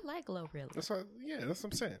 I like Glorilla. That's what, that's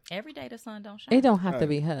what I'm saying. Every day the sun don't shine. It don't have to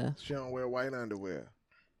be her. She don't wear white underwear.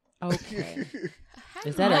 Okay.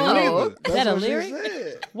 Is No. that a lyric? Is That's that a what lyric? She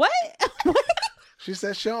said. What? She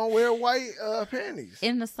said she don't wear white panties.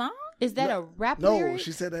 In the song? Is that a rap No, lyric?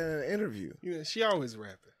 she said that in an interview. Yeah, she always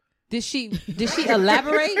rapping. Did she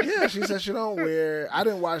elaborate? Yeah, she said she don't wear. I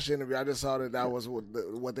didn't watch the interview. I just saw that was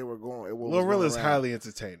what they were going. Glorilla's highly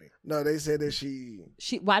entertaining. No, they said that she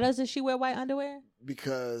Why doesn't she wear white underwear?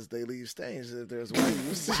 because they leave stains if there's white.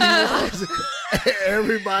 You see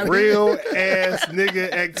everybody. Real ass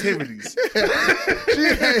nigga activities.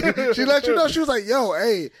 she let you know. She was like, "Yo,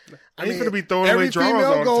 hey, I ain't finna be throwing away every drawers female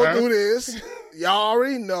all the go time." through this. Y'all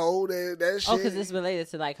already know that shit. Oh, because it's related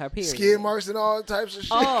to like her period. Skin marks and all types of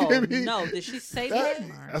shit. Oh Can be- no! Did she say That-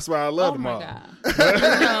 that? That's why I love Oh them my all.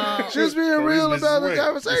 god! She was being Throw real these bitches about the away.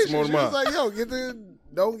 conversation. Let's She smoke was them out. like, "Yo,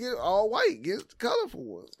 don't get all white. Get colorful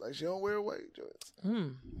ones. Like she don't wear white joints."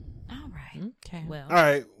 Mm, All right. okay. Well, All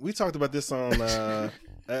right, we talked about this on a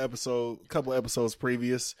couple episodes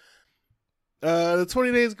previous. The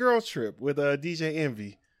 20 Days Girls Trip with DJ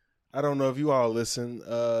Envy. I don't know if you all listened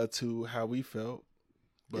to how we felt,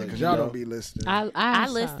 but Because you y'all know, don't be listening. I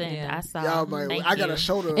saw, listened. yeah. I saw. Y'all might. Thank I gotta you.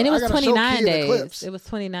 show the. And it was I gotta show 29 Kia the days. clips. It was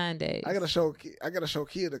 29 days. I gotta show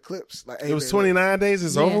Kia the clips. Like, hey, it was man, 29 days.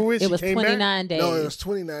 It's Yeah, over with. It She was came back? 29 days. No, it was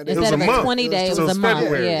 29 days. It was Instead a of month. 20 days, it So was it's a month.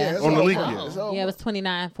 February. Yeah. it's on the over. leap Oh. year. It's over. Yeah, it was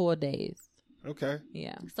 29 full days. Okay.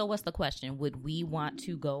 Yeah. So what's the question? Would we want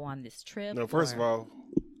to go on this trip? No, first of or all,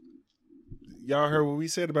 y'all heard what we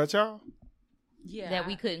said about y'all? Yeah. that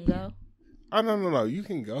we couldn't go. Oh, no. You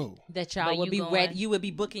can go. That y'all But would you be going? ready. You would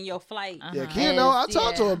be booking your flight. Yeah, Uh-huh. Kia, no, I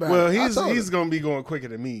talked to her about Well, it. I he's told her. going to be going quicker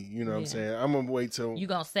than me. You know what I'm Yeah. saying? I'm going to wait till. You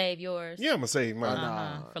gonna save yours? Yeah, I'm going to save mine.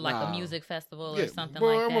 Nah, For like nah. a music festival Yeah, or something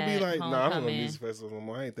well, like I'm that. gonna be like, nah, I'm not going to Homecoming. music festival no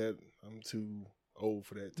more. I ain't that. I'm too old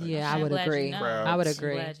for that. Type Yeah, of I I'm would glad you agree. know. I would I'm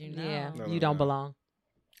agree. glad you know. Yeah, No, you no, don't no. belong. shit.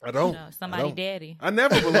 I don't. You know, somebody I don't. daddy. I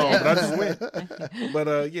never belong, but I just went.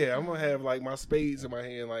 But yeah, I'm gonna have like my spades in my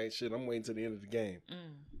hand, like shit. I'm waiting to the end of the game.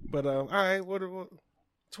 But all right, what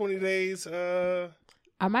 20 days? Are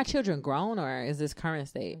my children grown or is this current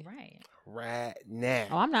state? Right. Right now.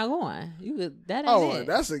 Oh, I'm not going. You could, that ain't Oh, it.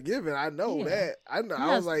 that's a given. I know Yeah. that. I know. I'm I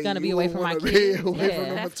not was like, gonna be you away wouldn't from my wanna be kids. away Yeah, from them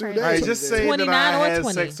for that's 2 crazy. days. All right, just say that 29 I or had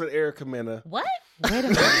 20. sex with Erica Mena. What? Wait a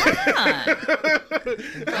minute.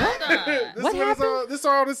 Hold on. This What is happened? this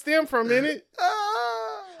all this stem from, innit?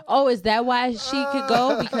 Oh, is that why she could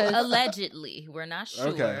go? Because Allegedly, we're not sure.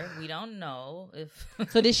 Okay. We don't know if.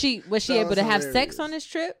 so was she That able was to have hilarious. sex on this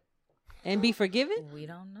trip and be forgiven? We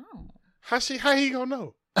don't know. How he gonna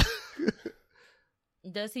know?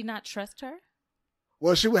 Does he not trust her?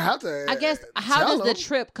 Well, she would have to. I guess how tell does the him.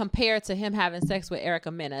 trip compare to him having sex with Erica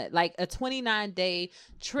Mena? Like a 29-day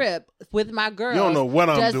trip with my girl. You don't know what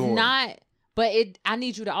I'm does doing. not. But I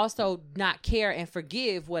need you to also not care and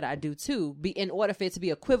forgive what I do too, in order for it to be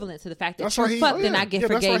equivalent to the fact that That's you why he. fucked and I That's why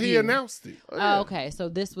forgave he you. announced it. Oh, okay, so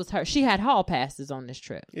this was her. She had hall passes on this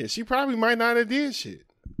trip. Yeah, she probably might not have did shit.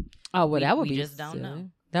 Oh well, that would we be just don't silly. know.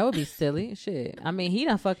 That would be silly. Shit. I mean, he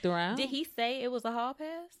done fucked around. Did he say it was a hall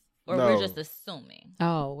pass? Or No. we're just assuming?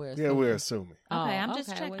 Oh, we're Yeah, we're assuming. Oh, Okay, I'm just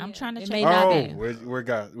checking. well, I'm yeah. trying to It check. may not Oh, be.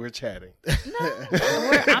 we're chatting.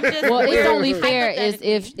 I'm just. Well, it's we're- only fair is if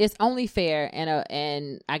hypothetically. it's only fair,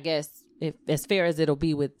 and I guess if as fair as it'll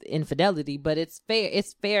be with infidelity, but it's fair.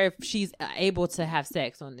 It's fair if she's able to have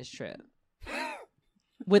sex on this trip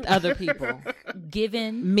with other people,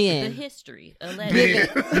 given Men. the history,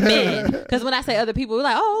 allegedly. men. Because when I say other people, we're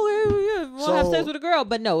like, oh, yeah, we'll have So- sex with a girl,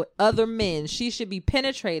 but no, other men. She should be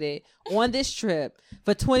penetrated on this trip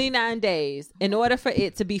for 29 days in order for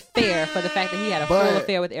it to be fair for the fact that he had a full But-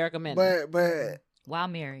 affair with Erica Mena. But while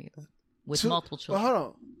married with two, multiple but children. hold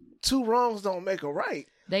on, 2 wrongs don't make a right.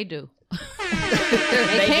 They do.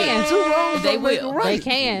 They can. 2 wrongs They don't make a will. They right.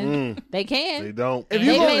 can. They can. They don't. If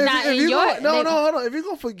They you may gonna, not if in you your- gonna, no, they- no, hold on. If you're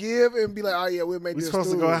gonna forgive and be like, oh yeah, we'll make We're this supposed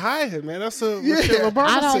to through. go higher, man. That's a Yeah. Michelle Obama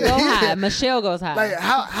I don't said. go high. Michelle goes high. Like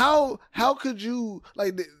how could you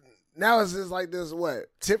like now it's just like this what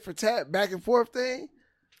tit for tat back and forth thing?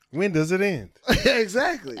 When does it end?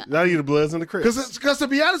 Exactly. Now you the Bloods and the Crips. Because to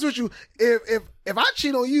be honest with you, if I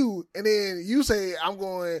cheat on you and then you say I'm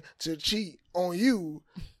going to cheat on you,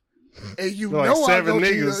 and you Like know I'm 7 going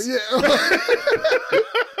to niggas. cheat on, yeah.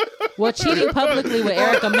 Well, cheating publicly with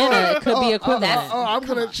Erica Mena could be equivalent. I'm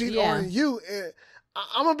gonna cheat Yeah. on you, and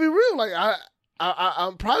I'm gonna be real. Like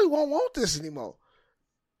I probably won't want this anymore.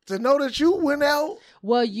 To know that you went out.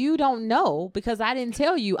 Well, you don't know because I didn't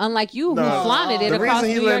tell you. Unlike you, who Nah, flaunted it the across reason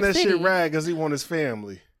he New letting York that City. shit ride because he want his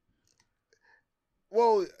family.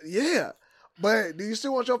 Well, yeah, but do you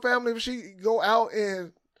still want your family if she go out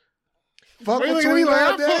and fuck Why you for looking at me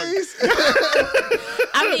 29 like I days?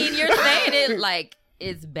 I mean, you're saying it like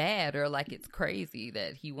it's bad or like it's crazy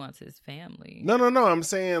that he wants his family. No. I'm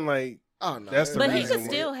saying like, Oh no, That's the But he reason could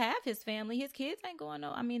why. still have his family. His kids ain't going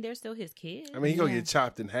no. I mean, they're still his kids. I mean, he gonna Yeah. get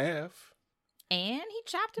chopped in half. And he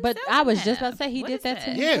chopped himself. But I was in just about half. to say he What did is that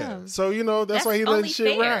to you. Yeah. Yeah. So that's That's why he letting only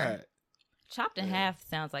shit fair. ride. Chopped in half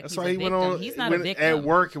sounds like That's he's why a he victim. went on. He's not a when victim. At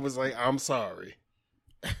work, it was like, I'm sorry.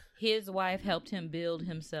 His wife helped him build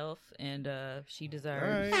himself, and she deserves All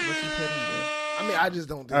right. what she put into. I mean, I just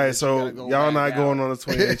don't think All right, that you so gotta go y'all back not going out. on a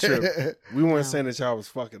 28 trip. We weren't No. saying that y'all was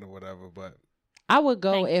fucking or whatever, but I would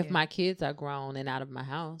go Thank if you. my kids are grown and out of my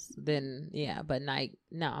house. Then yeah, but like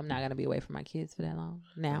no, I'm not gonna be away from my kids for that long.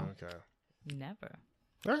 Now, okay. Never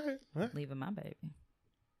All right. All right. leaving my baby.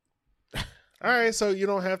 All right, so you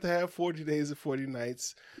don't have to have 40 days and 40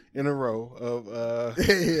 nights in a row of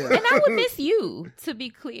Yeah. And I would miss you, to be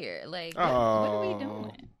clear. Like, what are we Oh.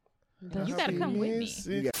 doing? You gotta come with me.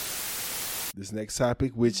 You got- This next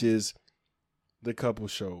topic, which is the couple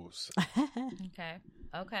shows. Okay.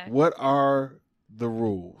 Okay. What are the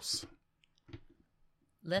rules?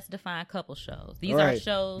 Let's define couple shows. These All are right.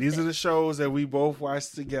 shows. These are the shows that we both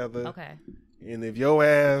watch together. Okay. And if your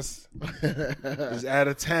ass is out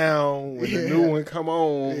of town when the new one come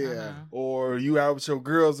on, Yeah. Uh-huh. or you out with your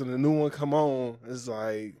girls and the new one come on, it's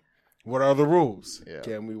like, what are the rules? Yeah.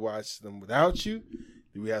 Can we watch them without you?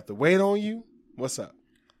 Do we have to wait on you? What's up?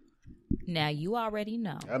 Now you already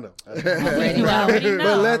know. I know. You already know.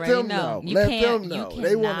 But let Already them know. know. You Let can't- them know. You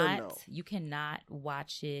They want to cannot- know. You cannot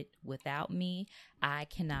watch it without me. I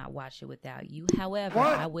cannot watch it without you. However,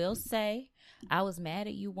 What? I will say I was mad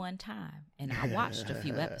at you one time, and I watched a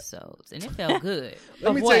few episodes, and it felt good.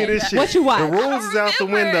 Let me Of tell you what? this shit. What you watch? The rules is out the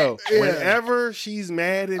window. Yeah. Whenever she's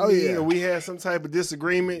mad at Oh, me yeah. or we have some type of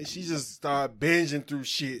disagreement, she just start binging through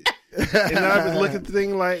shit. And I would look at the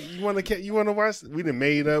thing like, you want to watch? We done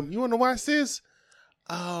made up. You want to watch this?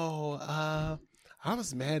 Oh, I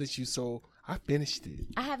was mad at you, so I finished it.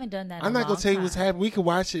 I haven't done that. I'm not gonna tell you what's happening. We can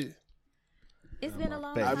watch it. It's been a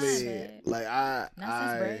long face. I time. mean, babe. like Not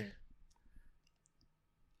since break.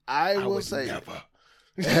 I will would say, never.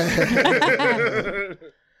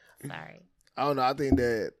 Sorry. I don't know. I think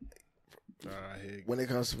that Heck. when it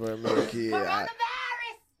comes to for me a kid, them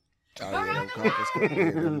coffers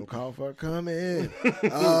coming. Them coffers coming.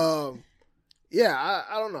 Yeah,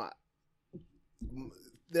 I don't know.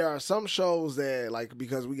 There are some shows that like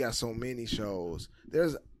because we got so many shows.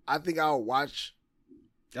 I think I'll watch.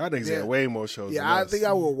 Y'all niggas Yeah. got way more shows. Yeah, than I us. think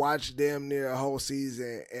I will watch damn near a whole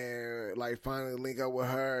season and like finally link up with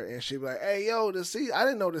her and she be like, "Hey, yo, the season! I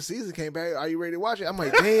didn't know the season came back. Are you ready to watch it?" I'm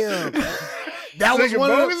like, "Damn, that was Nigga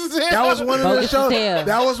one of bogus as the, hell. that was one of the Bogus as shows. hell.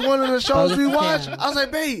 That was one of the shows Bogus we as watched." hell. I was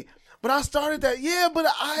like, "Babe, but I started that. Yeah, but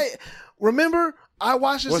I remember I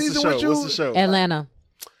watched the What's the season show? with you. What's the show? Atlanta.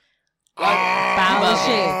 Foul as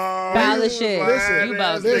shit. Foul as shit. Listen, You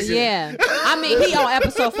both. listen. Yeah, I mean he on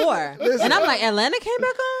episode 4, Listen. and I'm like, Atlanta came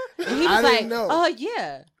back on, and he I was didn't like, know.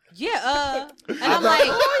 yeah. And I'm like,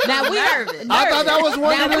 now we Nervous. I thought that was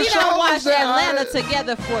one now of the we shows done watched that Atlanta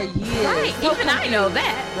together for years. Right. Even I know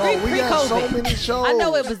that. Bro, we got so Pre-COVID. many shows. I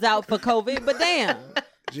know it was out for COVID, but damn.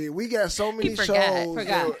 Gee, we got so many shows.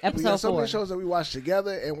 Forgot. We Episode got so 4. many shows that we watch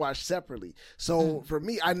together and watch separately. So for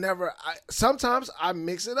me, sometimes I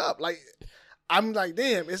mix it up. Like I'm like,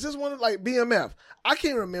 damn, is this one of like BMF? I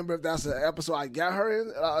can't remember if that's an episode I got her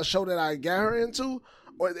in, a show that I got her into,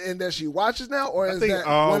 and that she watches now, or I is think that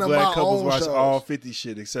all one of black my couples own watch shows? all 50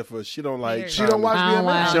 shit except for she don't like. She don't watch I don't BMF.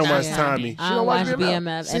 watch She don't watch BMF. Tommy. I don't watch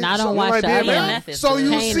BMF, See, and I so don't you watch like the BMF? other. BMF is So you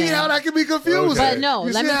good. see how that can be confusing. Okay. But no,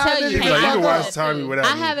 You let see me how tell that you. can Like, be you can fucked watch up? Tommy without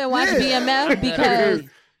I me. haven't watched BMF because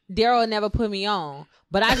Daryl never put me on.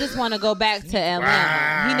 But I just want to go back to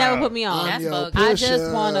Atlanta. He never put me on. That's Yo, bogus. I just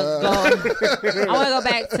Pusha. want to go. I want to go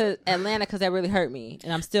back to Atlanta because that really hurt me,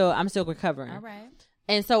 and I'm still recovering. All right.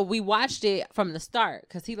 And so we watched it from the start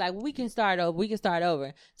because he like, well, we can start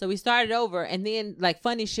over. So we started over, and then like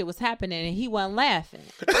funny shit was happening, and he wasn't laughing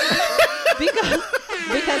because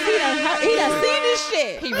he done seen this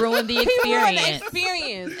shit. He ruined the He ruined the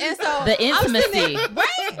experience. experience, and so The I'm sitting intimacy. there,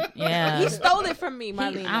 right? Yeah. He stole it from me,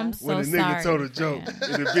 Marlena. I'm so When the sorry. nigga told a joke friend.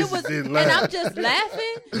 and the It bitches was, didn't and laugh. I'm just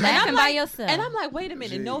laughing, and Laughing I'm by like, yourself. and I'm like, wait a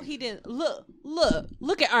minute, Gee. no, he didn't.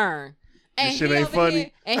 Look at Ern. And This shit he ain't over funny?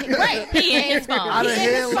 here, and he, right, He in his phone. I He done in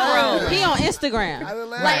had his laugh. phone. He on Instagram. I done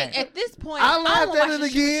laugh. Like at this point, I laughed don't at watch it the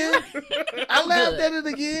shit again. I laughed good. at it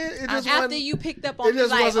again. It just After wasn't, you picked up on it me,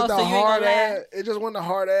 just like, wasn't oh, the so you ain't hard gonna ass. laugh. It just wasn't the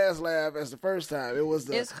hard ass laugh as the first time. It was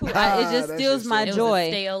the. It's cool. Ah, It just that steals shit my It was joy. a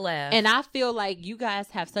stale laugh. And I feel like you guys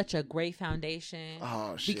have such a great foundation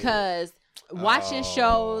Oh shit! because watching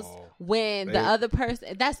shows when the other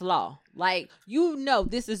person, that's law. Like, you know,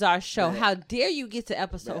 this is our show. Man. How dare you get to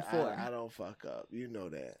episode Man, 4? I don't fuck up. You know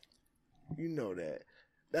that. You know that.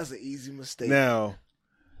 That's an easy mistake. Now,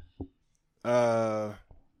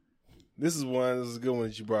 this is a good one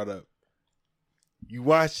that you brought up. You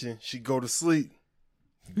watching, she go to sleep.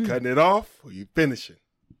 You cutting it off or you finishing?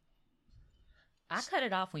 I cut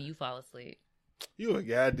it off when you fall asleep. You a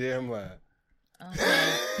goddamn liar.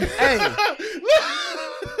 Hey,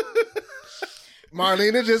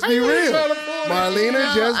 Marlena, just be real.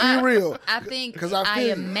 Marlena, just be real. I think 'Cause I I feel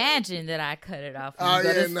you. imagine that I cut it off when Oh, you go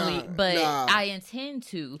yeah, to sleep, but nah. I intend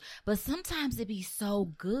to. But sometimes it be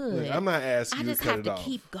so good. Look, I'm not asking I you just to cut have it to off.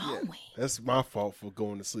 keep going. That's my fault for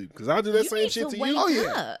going to sleep because I do that You same need shit to wake you. Oh,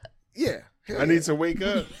 yeah. up. Yeah. Hell I need to wake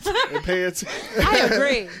up and pay attention. I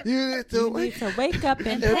agree. You need to You wake need to wake up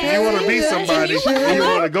and If pay You want to be attention. somebody and you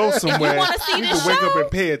want to go somewhere. wanna see you the can wake show? up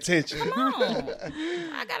and pay attention. Come on.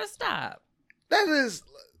 I gotta stop. That is,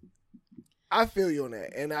 I feel you on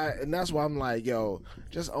that, and that's why I'm like, yo,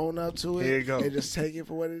 just own up to it. Here you go. And just take it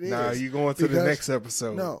for what it is. Nah, you going to the Because- next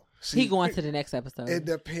episode. No, He going to the next episode. It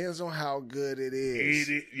depends on how good it is.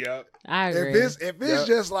 Eat it, yep. I agree. If it's Yep.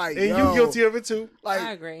 just like, And yo, you guilty of it too. like,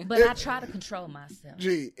 I agree. But I try to control myself.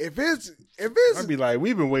 gee, if it's I'd be like,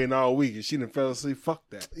 we've been waiting all week and she done fell asleep. Fuck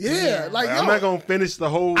that. yeah, like, I'm yo, not gonna finish the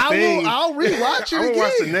whole thing. I'll rewatch it I'm again. gonna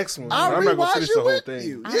watch the next one. I'll I'm not gonna rewatch finish it the whole with thing.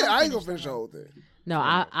 you. I Yeah, don't I ain't gonna finish finish the the whole thing. No,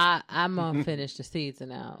 I'm gonna finish the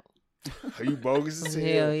season out. Are you bogus as Hell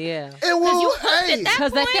hell? yeah. It will. you Hey, at that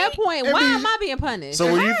Because at that point, It why be- am I being punished?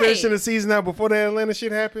 So were you Right. finishing the season out before the Atlanta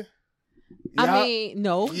shit happened? I yeah. mean,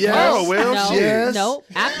 no. Yes. Oh, well, no, yes. no.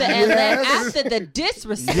 After Yes. after the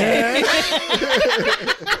disrespect.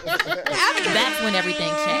 That's when everything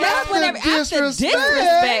changed. That's After whenever after disrespect.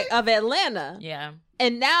 disrespect of Atlanta. Yeah.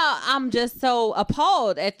 And now I'm just so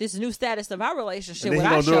appalled at this new status of our relationship And then with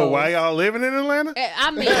he our gonna do it show. while y'all living in Atlanta? I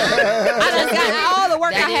mean, I done got all the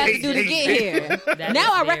work I That had is- to do to get here. That Now is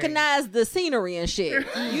I very- recognize the scenery and shit.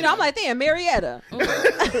 You know, I'm like, damn, Marietta.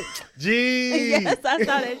 Gee. Yes, I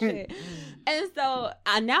saw that shit. And so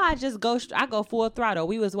now I just go. I go full throttle.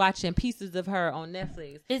 We was watching Pieces of Her on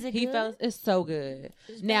Netflix. Is it He good? felt it's so good.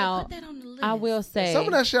 Just Now put that on the list. I will say, Some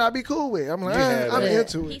of that shit I be cool with. I'm like, You have I'm it.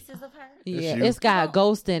 into it. Pieces of her. yeah, you. it's got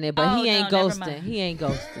ghost in it, but Oh, he ain't no, never ghosting. mind. He ain't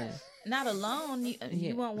ghosting. Not alone. You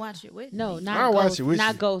Yeah. won't watch it with No, me. not I'll watch ghost. it with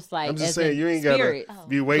Not you. ghost. Like I'm just as saying in you ain't gotta spirits.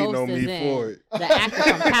 be waiting Ghost on is me in for it. The actor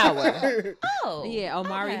from Power. Oh. Yeah,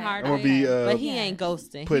 Omari okay. Hardwick. I'm gonna be but he Yeah. ain't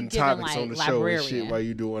ghosting. putting he giving, topics like, on the show and librarian. shit while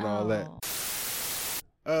you doing all that.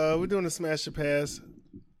 Oh. We're doing a smash or pass.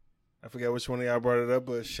 I forget which one of y'all brought it up,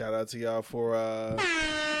 but shout out to y'all for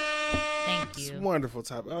Thank this you. wonderful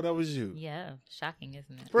topic. Oh, that was you. Yeah. Shocking,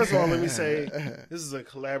 isn't it? First of all, let me say this is a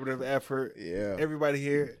collaborative effort. Yeah. Everybody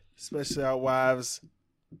here, especially our wives,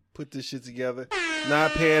 put this shit together.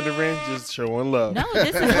 Not pandering, just showing love. No,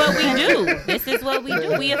 this is what we do. This is what we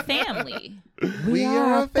do. We a family. We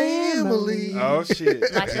are a family. Oh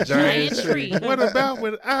shit! Like a giant tree. What about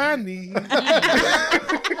what I need?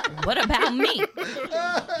 What about me?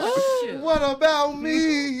 Shoot. What about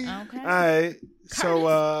me? Okay. All right.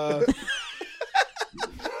 So,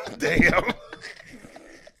 damn.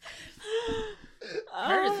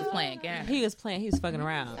 Curtis is playing games. He was playing. He was fucking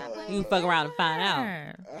around. He was fucking around to find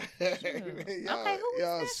out.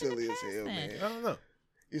 Y'all silly as hell, man. I don't know.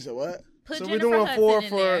 You said what? Put So Jennifer we're doing Hudson four in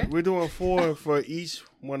for there. we're doing 4 for each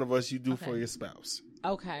one of us. You do for your spouse.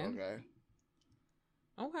 Okay. Okay.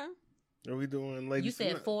 Okay. Are we doing ladies? You said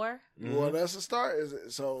tonight? 4? You want us to start? Is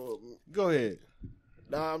it so? Go ahead.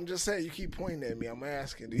 No, I'm just saying. You keep pointing at me. I'm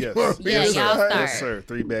asking. Do you Yes. want me Yeah, to y'all start. Yes, sir.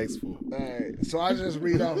 3 bags full. All right. So I just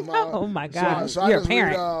read off my. Oh my God. So I You're a just read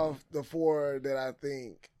parent. off the 4 that I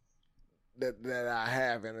think that I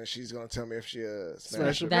have, and then she's gonna tell me if she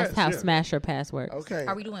smash her it. That's pass, how yeah. smash or pass works. Okay.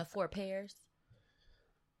 Are we doing 4 pairs?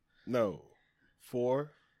 No, 4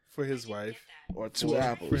 for his wife. Or 2 4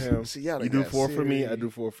 apples for him. See, y'all You done do got 4 for me. I serious. do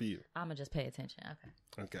 4 for you. I'm going to just pay attention.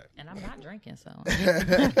 Okay. Okay. And I'm not drinking, so.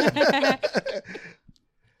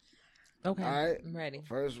 Okay. All right. I'm ready.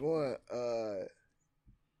 First one,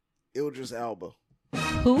 Idris Elba.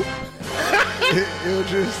 Who?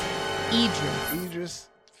 Idris. Idris. Idris.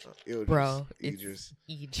 Bro, it's Idris.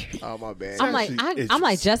 Idris. Oh my bad. I'm like, actually I'm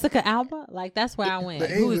like Idris. Jessica Alba. Like that's where I went. The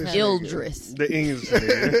Who is English that? nigga. Idris. The English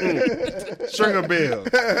nigga. Sugar Bill.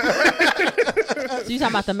 So you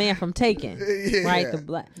talking about the man from Taken, Yeah. right? The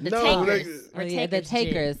black. The No, takers. Oh, yeah, the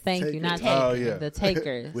takers. Thank you, not Takers. Oh, Taken. yeah. The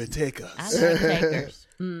takers. Will take I us. like takers.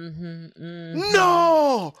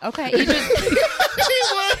 No. Okay, Idris.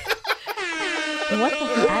 What the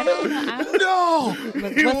fuck? I don't know. No.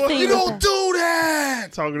 What scene You was don't that? do that.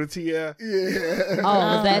 Talking to T.I. Yeah. Oh,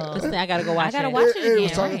 was that the scene? I gotta go watch I gotta it. watch it He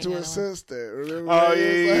was again. talking Right. to his sister. Remember? Oh, He yeah,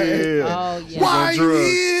 was yeah, like, yeah. Oh yeah. Why On are you drugs.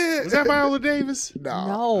 here? Was that Viola Davis?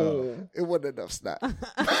 No. It wasn't enough snot. Don't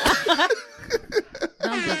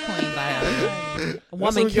get Queen Viola.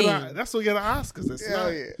 Woman king. That's what we get an Oscars. That's Hell not.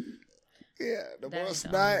 yeah. Yeah, the That more is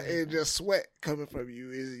snot unbelievable. and just sweat coming from you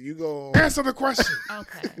is you go. Answer the question.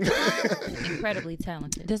 Okay. Incredibly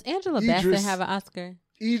talented. Does Angela Idris. Bassett have an Oscar?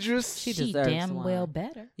 Idris. She She deserves damn one. well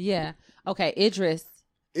better. Yeah. Okay. Idris.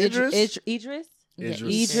 Idris? Idris. Idris.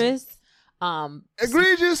 Idris.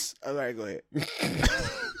 Egregious. All right, go ahead.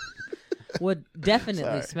 Would definitely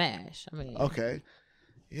Sorry. smash. I mean, Okay.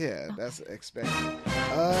 Yeah, that's expected.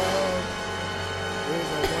 There's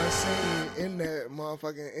a one scene in that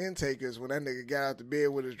motherfucking Intakers when that nigga got out the bed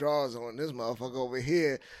with his drawers on. This motherfucker over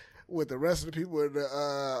here with the rest of the people in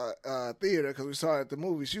the theater, because we saw it at the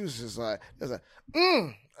movie, she was just like,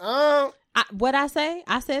 what I say?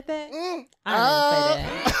 I said that. I didn't say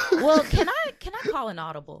that. Well, can I call an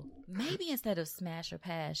audible? Maybe instead of smash or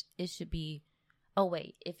pass, it should be. Oh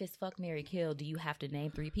wait, if it's fuck, marry, kill, do you have to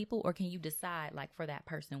name 3 people, or can you decide like for that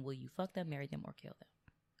person, will you fuck them, marry them, or kill them?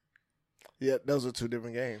 Yeah, those are 2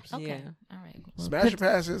 different games. Okay, Yeah. all right. Well, Smash or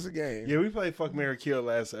Pass is a game. Yeah, we played Fuck, Marry, Kill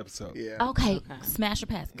last episode. Yeah. Okay, smash or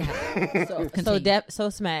pass. Got it. So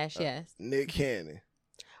smash. Yes. Nick Cannon.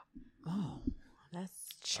 Oh, that's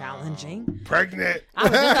challenging. Pregnant.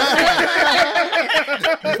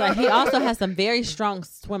 It's like he also has some very strong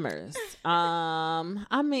swimmers. I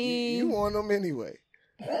You mean, want them anyway.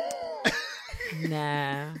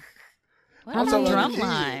 nah. What I'm about talking about the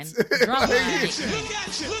Drumline? kids.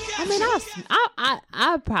 Drumline. I mean,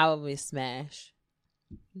 I'll probably smash.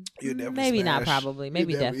 You definitely Maybe not. smash. Probably.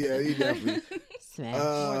 Maybe You definitely. Yeah, you definitely.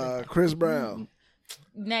 Smash. Chris Brown.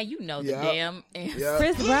 Now you know the Yeah. damn answer. Yeah.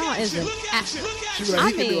 Chris Brown is an. She be like, I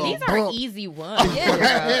he can do mean, a These are bump. easy ones.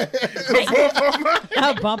 Yeah.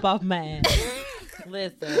 A bump off man.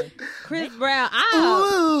 Listen, Chris Brown.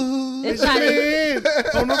 Ooh. It's not even, In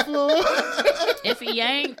on the floor. If he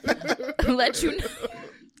ain't, let you know.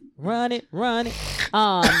 run it. I'm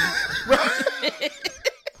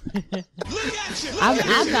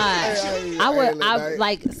not. I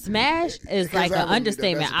like smash is Because like I an would be the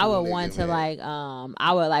understatement. best I would nigga, want to man. like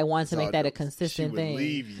I would like want to make that a She consistent would thing.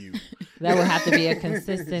 leave you. That would have to be a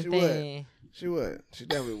consistent She would. thing. She would. She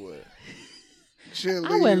definitely would. She'll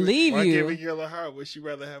I wouldn't leave Why give a you. girl a heart? Would she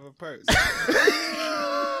rather have a purse?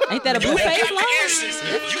 Ain't that a buffet line?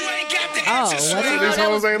 Oh, what is These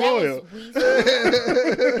hoes ain't loyal.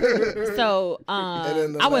 So,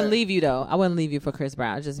 then the I wouldn't last- leave you though. I wouldn't leave you for Chris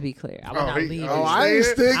Brown. Just to be clear, I would not leave Oh, you. I ain't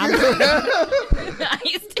sticking.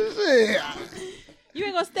 Yeah. You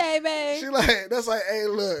ain't gonna stay, babe. She like, that's like, hey,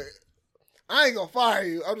 look, I ain't gonna fire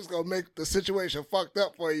you. I'm just gonna make the situation fucked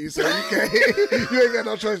up for you, so you can't. You ain't got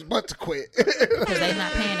no choice but to quit. Because they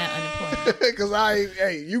not paying that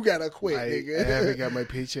Because you gotta quit, I nigga. haven't got my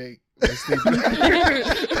paycheck.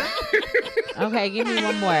 Okay, give me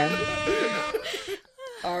one more.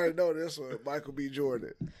 I already know this one. Michael B.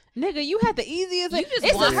 Jordan. Nigga, you had the easiest. You just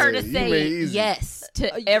It's want a- her to you say made it easy. yes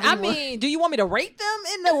to everyone. I mean, do you want me to rate them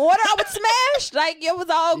in the order I would smash? Like, it was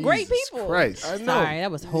all great Jesus people. Christ. I know. Sorry,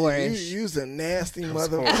 that was whorish. You's a nasty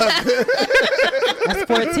motherfucker. That's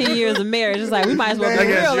 14 years of marriage. It's like, we might as well be I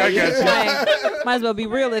got real you, at I got this you. point. Might as well be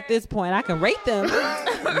real at this point. I can rate them.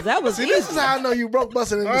 That was See, easy. this is how I know you broke,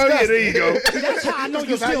 busted, and Oh, yeah, disgusted. there you go. That's how I know you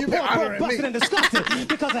Because how still you been poor, honoring busted, me. and disgusted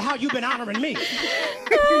because of how you've been honoring me.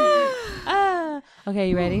 Okay,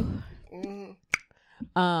 you ready?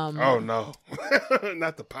 Oh, no.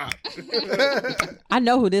 Not the pop. I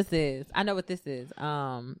know who this is. I know what this is.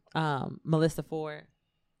 Melissa Ford.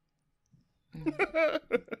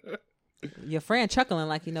 Your friend chuckling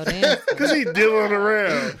like you know the answer. Because he dealing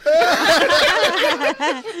around.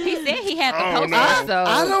 he said he had the Oh, post no. so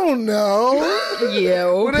I don't know. yeah,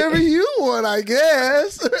 Whatever you want, I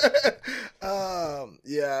guess.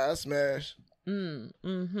 Yeah, I smash.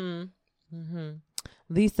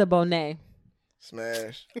 Lisa Bonet.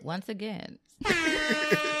 Smash. Once again.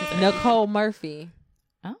 Nicole Murphy.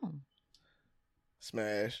 Oh.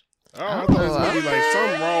 Smash. Oh, I thought it was going to be like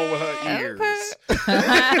something wrong with her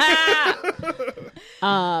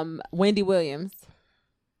ears. Wendy Williams.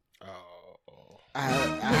 Oh. I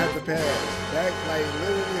have to pass. Back like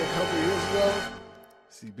literally a couple years ago.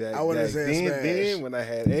 See, back, I wouldn't back say then, smash. when I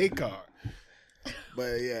had a car.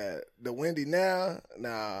 But yeah, the Wendy now,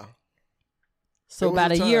 nah. So There was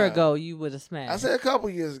about a a year time. ago, you would have smashed. I said a couple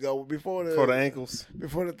years ago before For the ankles.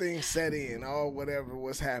 before the thing set in, all whatever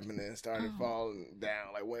was happening started falling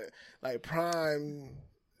down. Like when, like prime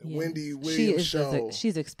Yeah. Wendy Williams show.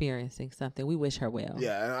 She's experiencing something. We wish her well.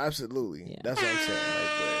 Yeah, absolutely. Yeah. That's what I'm saying. Like,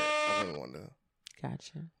 but I wouldn't want to.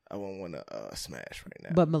 Gotcha. I wouldn't want to smash right now.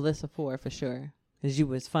 But Melissa Ford for sure. Because you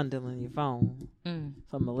was fondling your phone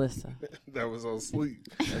for Melissa. That was on sleep.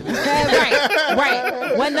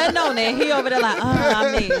 right. Wasn't nothing on there. He over there like,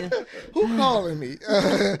 I mean. Who calling me?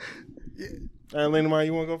 Lena Maya,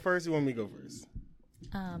 you want to go first? You want me to go first?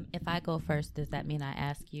 If I go first, does that mean I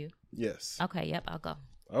ask you? Yes. Okay, yep, I'll go.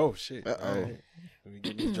 Oh, shit. Uh-oh. All right. Let me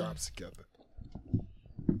get these drops together.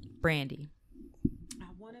 Brandy. I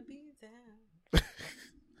want to be down.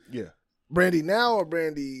 Yeah. Brandy now or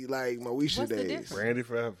Brandy like Moesha What's the days? difference? Brandy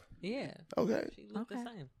forever. Yeah. Okay. She looked the Okay.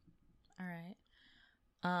 same. All right.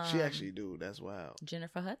 She actually do. That's wild.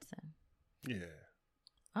 Jennifer Hudson. Yeah.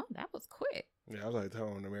 Oh, that was quick. Yeah, I like her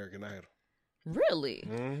on American Idol. Really?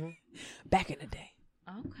 Mm-hmm. Back in the day.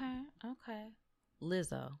 Okay.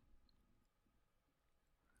 Lizzo.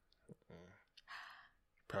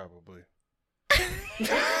 Probably. She's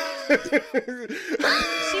a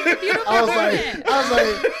beautiful I was woman.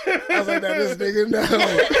 like, now this nigga know.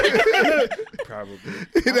 Probably.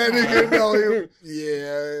 That nigga know him.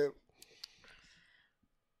 Yeah.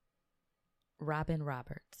 Robin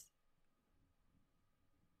Roberts.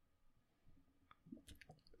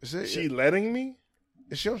 Is She letting me?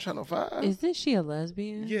 she on Channel 5? Isn't she a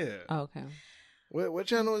lesbian? Yeah. Oh, okay. What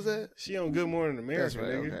channel is that? She on Good Morning America, That's right,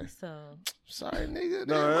 nigga. okay. So Sorry, nigga.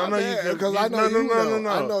 No, I know you. Because I know you know.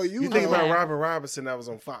 I know you You think know. about Robin Robinson that was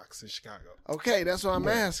on Fox in Chicago. Okay, that's what I'm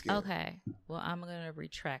asking. okay. Well, I'm gonna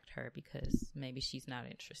retract her because maybe she's not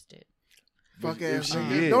interested. Fuck If ass she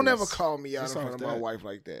nigga. is, Don't ever call me out in just front off of my that. wife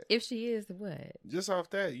like that. If she is, what? Just off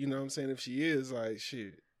that, you know what I'm saying? If she is, like,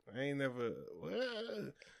 shit. I ain't never. What?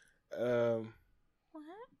 What?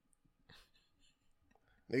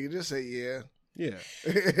 Nigga, just say yeah. Yeah.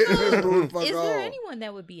 Move the fuck Is there on. anyone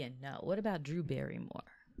that would be a no? What about Drew Barrymore?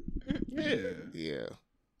 Yeah. Yeah.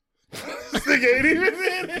 This nigga ain't even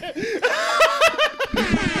in it.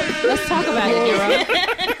 Let's talk about it,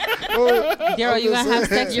 Daryl. Daryl, you gonna have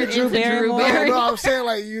sex You're with Drew into Drew Barrymore? Barrymore. No, I'm saying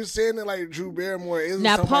like you saying it like Drew Barrymore is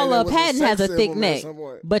Now, Paula Patton has a thick neck,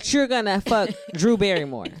 But but you're gonna fuck Drew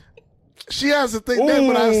Barrymore. she has a thick neck,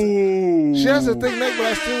 but Ooh. she has a thick neck, but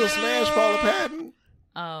I still would smash Paula Patton.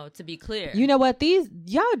 Oh, to be clear, You know what?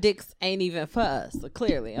 Y'all dicks ain't even for us.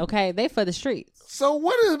 Clearly, okay? They for the streets. So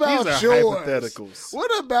what is about These are yours? hypotheticals.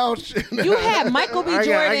 What about you? You had Michael B. I Jordan,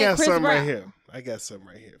 got and Chris something Brown. right here. I got something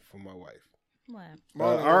right here for my wife. what?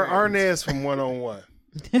 Marlon Wayans. Arnaz from 101.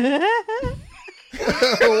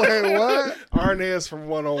 Wait, what? Arnaz from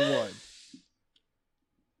 101.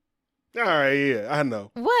 All right, yeah, I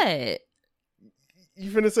know. What? You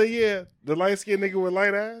finna say yeah? The light skinned nigga with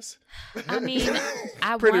light eyes? I mean,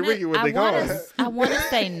 I Pretty wanna, Ricky, what I they call wanna, it. I want to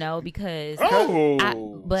say no because,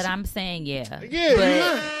 Oh, but I'm saying yeah. yeah, but you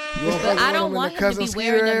You wanna fuck But I with don't him in want the him to cousin be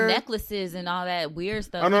Skeeter wearing them era? necklaces and all that weird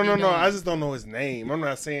stuff. Oh, no, he be no, no. doing. I just don't know his name. I'm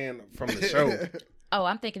not saying from the show. Oh,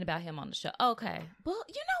 I'm thinking about him on the show. Okay. Well,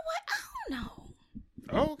 you know what? I don't know.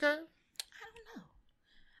 Oh, okay. I don't know.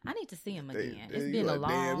 I need to see him again. It's You been a long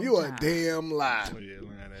time. You a damn lie. Oh, yeah,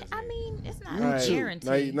 lying ass I nigga. mean, it's not All right.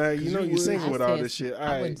 guaranteed. Now you know You you're would. single I with all said- this shit. All I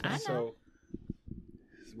right. wouldn't- I know. So,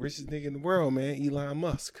 richest nigga in the world, man, Elon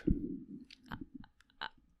Musk.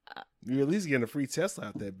 You at least getting a free Tesla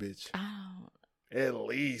out that bitch. Oh. At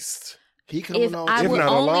least. He coming If on. I If would not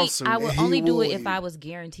a only, lawsuit, I would he only do it would. if I was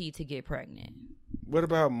guaranteed to get pregnant. What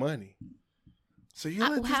about money? So you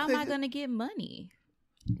let this How am I nigga- going to get money?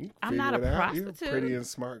 You can I'm figure not a it out. You're prostitute. a pretty and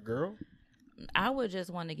smart girl. I would just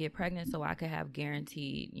want to get pregnant so I could have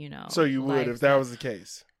guaranteed, So you would if that was the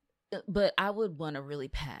case. But I would want to really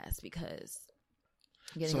pass because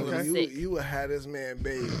getting So really you sick. you would have this man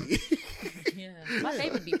baby. Yeah, my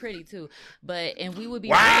baby would be pretty too. And we would be.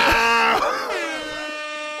 Wow.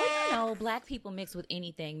 Well, you know, black people mixed with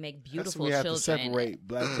anything make That's beautiful what we have children. to separate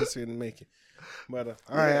black pussy and make it. But all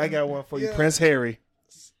right, I got one for you, Yeah. Prince Harry.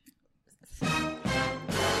 So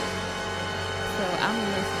I'm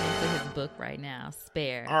listening to his book right now,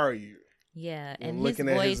 Spare. Are you? Yeah, And and looking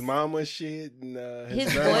his at voice, his mama shit and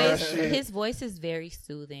his grandma voice, shit. his voice is very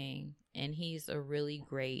soothing, and he's a really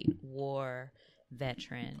great war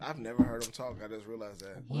veteran. I've never heard him talk. I just realized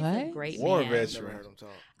that. He's a What? great War man. I've never veteran. heard him talk.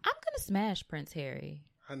 I'm gonna smash Prince Harry.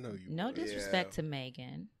 I know you. No would. disrespect to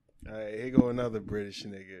Megan. All right, here go another British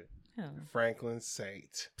nigga, Oh. Franklin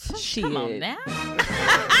Saint. Shit. Come on now.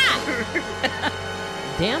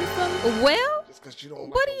 Damn some. Well, Just because you don't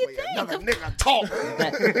What like do you the way think? another nigga talk.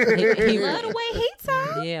 He love the way he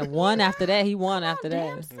talk. yeah, one after that. He won after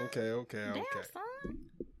Damn, that. son. Okay. Damn, son.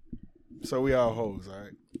 So we all hoes, all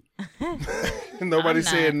right? Nobody I'm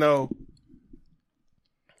said not. no.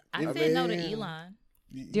 I I said no to mean- Elon.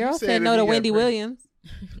 You Daryl said if no he to got Wendy pregnant. Williams.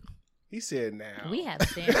 He said now. We have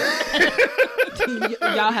standards.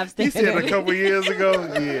 Y'all have He said a standards. couple years ago.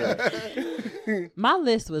 Yeah. My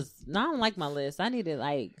list was. No, I don't like my list. I needed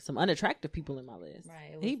like some unattractive people in my list.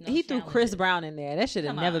 Right, it was He no he threw Chris challenges. Brown in there. That should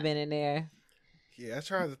have Come never on. been in there. Yeah, I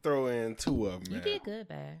tried to throw in two of them. You Man. did good,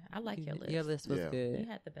 Bear. I like your list. Your list was Yeah. You good.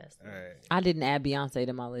 had the best. All right. I didn't add Beyonce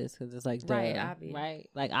to my list because it's like Right, duh, Avi. right?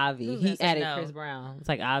 Like Avi. Who's He gonna say added no? Chris Brown. It's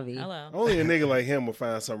like Avi. Hello. Only a nigga like him would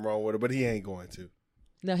find something wrong with it, but he ain't going to.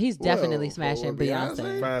 No, he's definitely Whoa, smashing with Beyonce.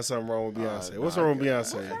 Beyonce? Find something wrong with Beyonce. What's nah, wrong with I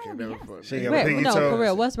Beyonce? can never fuck She ain't Beyonce. got Wait, pinky no, toes. for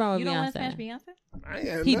real. What's wrong with You don't want to smash Beyonce? Beyonce? I ain't He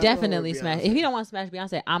nothing wrong definitely with smashed. Beyonce. If he don't want to smash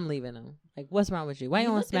Beyonce, I'm leaving him. Like, what's wrong with you? Why you You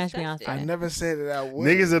don't want look to smash disgusted. Beyonce? I never said that I would.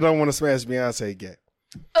 Niggas that don't want to smash Beyonce gay.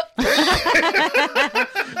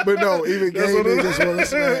 But no, even That's gay what it niggas want to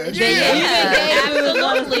smash. Absolutely.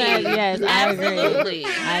 Yes, I agree. Absolutely.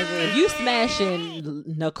 I agree. If you smashing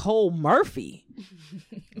Nicole Murphy,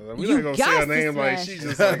 We You not gonna say got her to name like smash. she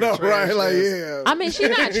just I like know, a trash right? Like, ass- yeah. I mean, she's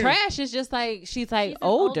not trash. It's just like she's like She's an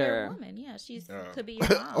older. woman. Yeah, she's Oh. could be your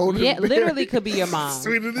mom. Older. Yeah, literally could be your mom.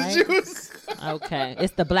 Sweeter than right? juice. Okay,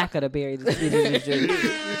 it's the black of the berry, the sweeter the juice.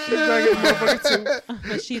 She's like a motherfucker too.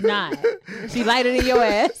 But she's not. She lighter than your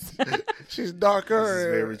ass. She's darker. This is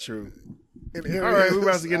and- very true. in All areas right, we're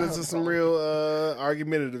about of to get into style. some real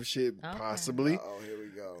argumentative shit, Okay. possibly. Oh, here we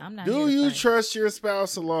go. I'm not. Do here to you fight. trust your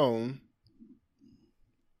spouse alone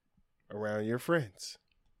around your friends?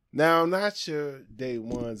 Now, not your day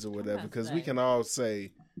ones or whatever, about to because we say. can all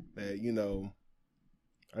say that, you know,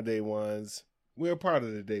 our day ones, we're a part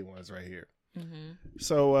of the day ones right here. Mhm.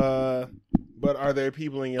 So, but are there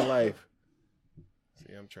people in your life?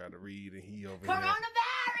 See, I'm trying to read and he over here.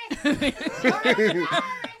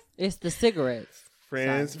 It's the cigarettes.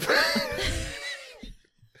 Friends.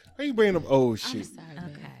 Why you bringing up old shit? Sorry,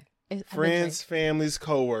 Okay. babe. Friends, families,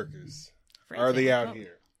 co-workers. Friends Are they and out co-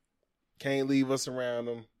 here? Can't leave us around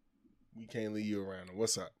them. We can't leave you around them.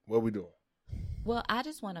 What's up? What we doing? Well, I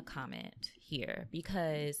just want to comment here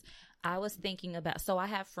because I was thinking about. So I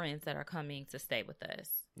have friends that are coming to stay with us,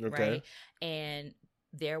 Okay. right? And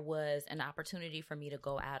there was an opportunity for me to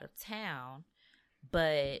go out of town,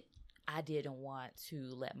 but I didn't want to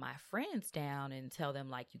let my friends down and tell them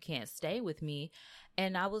like you can't stay with me.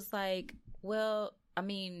 And I was like, well, I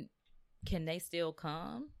mean, can they still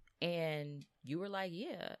come? And you were like,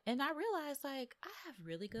 yeah. And I realized like I have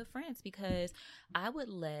really good friends because I would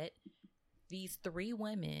let these 3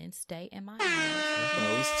 women stay in my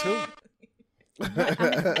house. Those two.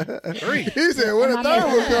 Three. He said, where the And I third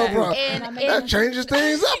one made- come from? And- That changes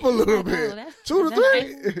things up a little I know, bit. that's- 2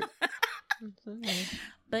 to that's 3.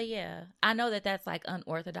 But yeah, I know that that's like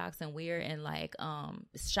unorthodox and weird and like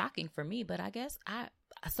it's shocking for me. But I guess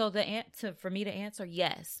for me to answer,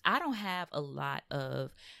 yes, I don't have a lot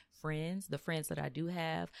of friends. The friends that I do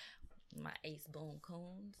have, my ace boom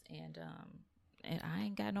coons, and I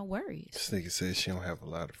ain't got no worries. This nigga says she don't have a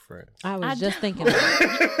lot of friends. I was just thinking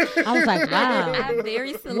that. I was like, wow. I'm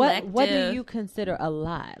very selective. What do you consider a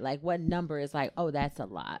lot? Like, what number is like, oh, that's a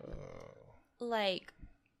lot? Like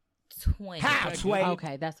 20. Halfway.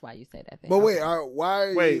 Okay, that's why you say that. Thing. But wait,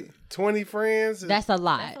 why? Wait, 20 friends? That's a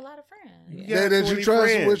lot. That's a lot of friends. Yeah, That you 20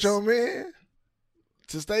 trust friends. with your man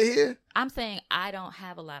to stay here? I'm saying I don't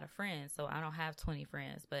have a lot of friends, so I don't have 20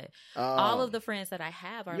 friends. But all of the friends that I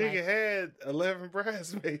have are Nigga like had 11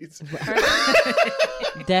 bridesmaids.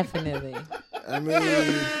 Definitely. I mean,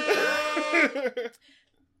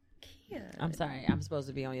 yeah. I'm sorry. I'm supposed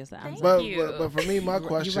to be on your side. I'm Thank sorry. you. but for me, my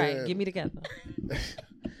question. You're right. Get me together.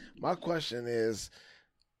 My question is,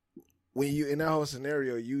 when you in that whole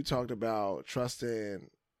scenario, you talked about trusting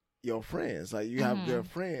your friends. Like you have good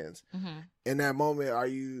friends. Mm-hmm. In that moment, are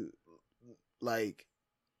you like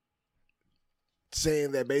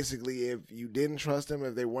saying that basically if you didn't trust them,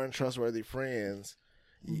 if they weren't trustworthy friends,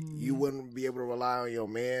 you wouldn't be able to rely on your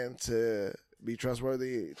man to be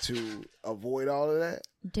trustworthy to avoid all of that?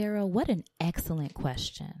 Daryl, what an excellent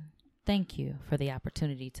question. Thank you for the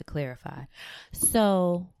opportunity to clarify.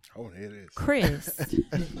 So, Oh, it is. Chris,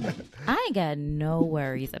 I ain't got no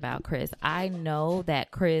worries about Chris. I know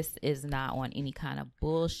that Chris is not on any kind of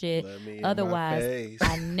bullshit. Let me in Otherwise, my face.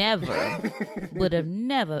 I never would have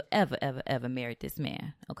never, ever married this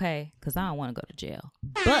man. Okay? Because I don't want to go to jail.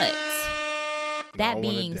 But that wanna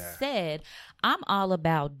being die. said, I'm all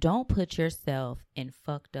about don't put yourself in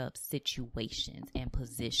fucked up situations and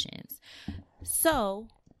positions. So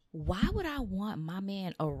why would I want my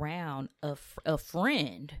man around a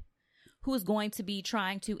friend who is going to be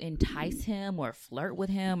trying to entice him or flirt with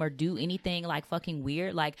him or do anything like fucking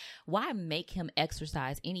weird? Like, why make him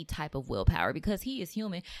exercise any type of willpower? Because he is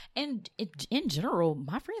human. And in general,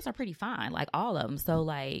 my friends are pretty fine, like all of them. So,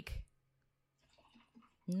 like,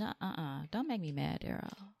 no, don't make me mad, Daryl.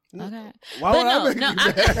 Okay. Why But would no, I make no, you I'm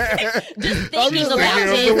mad? just I'm thinking just about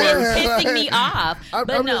saying, this okay. is pissing me off. I'm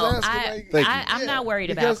But no, just asking, like, Thank you. I'm not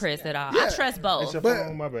worried about Because- Chris at all. yeah. I trust It's both. your But-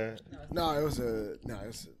 phone, my bad. No, it was for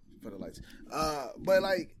the lights. But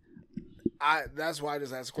like, that's why I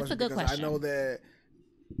just asked the That's question a good because question. I know that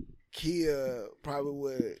Kia probably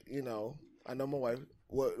would. You know, I know my wife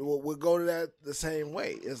would go to that the same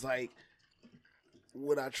way. It's like,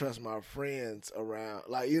 would I trust my friends around?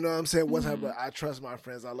 Like, you know what I'm saying? What type of? I trust my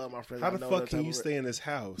friends. I love my friends. How I the know fuck that can type you of- stay in this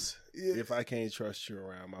house Yeah. if I can't trust you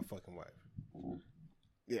around my fucking wife?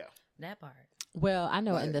 Yeah. That part. Well, I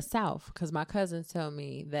know in Right. the South, because my cousins tell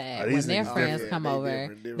me that Oh, when these their niggas friends different. come They over,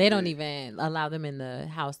 different. they don't even allow them in the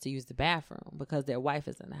house to use the bathroom because their wife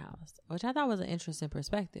is in the house, which I thought was an interesting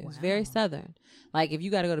perspective. It's very Southern. Like, if you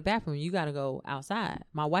got to go to the bathroom, you got to go outside.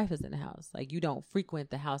 My wife is in the house. Like, you don't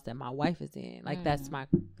frequent the house that my wife is in. Like, that's my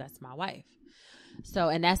wife. So,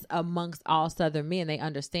 and that's amongst all Southern men. They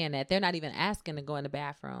understand that. They're not even asking to go in the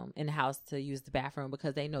bathroom in the house to use the bathroom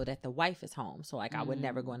because they know that the wife is home. So, like, I would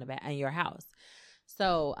never go in your house.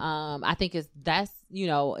 So, I think that's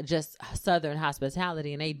just Southern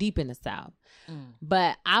hospitality, and they deep in the South.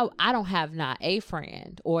 But I don't have not a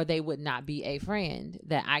friend, or they would not be a friend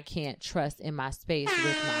that I can't trust in my space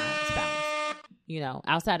with my spouse.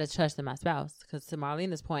 Outside of trusting my spouse, because to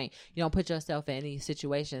Marlena's point, you don't put yourself in any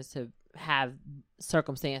situations to have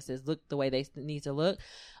circumstances look the way they need to look.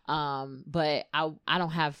 But I don't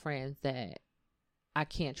have friends that I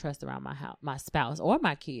can't trust around my spouse or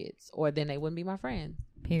my kids, or then they wouldn't be my friends.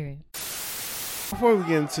 Period. Before we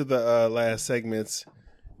get into the last segments,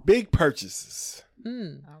 big purchases.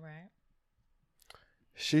 All right.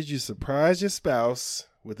 Should you surprise your spouse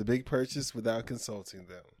with a big purchase without consulting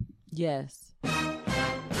them? Yes.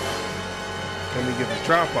 Can we get the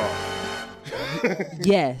drop off?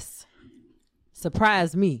 Yes.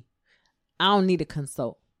 Surprise me. I don't need to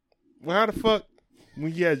consult. Well, how the fuck,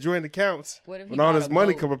 when you had joint accounts, What if he when all bought this a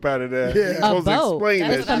money boat? come up out of there, Yeah. you're supposed to A boat. explain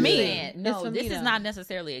That's that what shit. I mean. saying. No, It's for this me, is though. not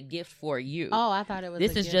necessarily a gift for you. Oh, I thought it was.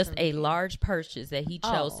 This a is gift just from a me. large purchase that he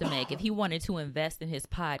chose Oh. to make. If he wanted to invest in his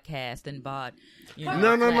podcast and bought,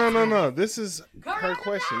 No. This is her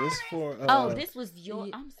question. This is for. Oh, this was your.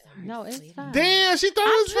 I'm sorry. No, it's sweetie. fine. Damn, she thought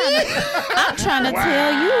it was me. I'm trying to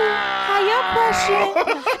tell you how your question,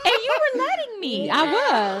 and you were letting me. I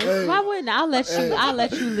was. Hey. Why wouldn't I? I'll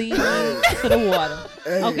let you lead me to the water.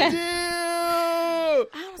 Hey. Okay. Damn.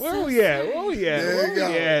 Where we at? There you go.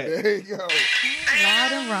 There you go.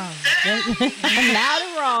 Loud and wrong. I'm loud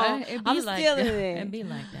and wrong. It be I'm like stealing that. it. It be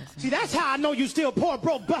like that. See, that's how I know you still poor,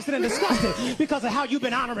 broke, busted, and disgusted because of how you've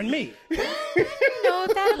been honoring me. No,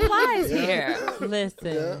 that applies here.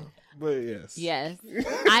 Listen. But yes. Yes.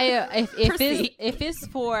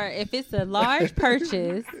 If it's a large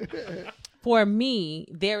purchase for me,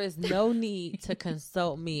 there is no need to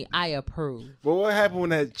consult me. I approve. But what happened when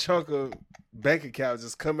that chunk of bank account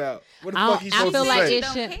just come out? What the fuck you I supposed feel to like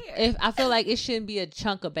say? I feel like it shouldn't be a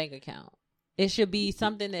chunk of bank account. It should be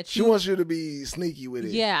something that she wants you to be sneaky with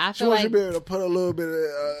it. Yeah, I she feel wants like you to be able to put a little bit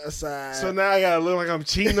aside. So now I gotta look like I'm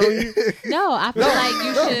cheating on you. no, I feel like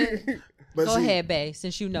you should. But Go ahead, babe,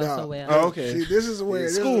 since you know so well. Oh, okay. See, this is where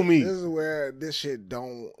me. This is where this shit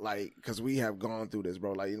don't like, because we have gone through this,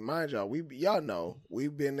 bro. Like, mind y'all know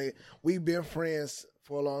we've been friends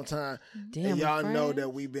for a long time. Damn, and y'all know that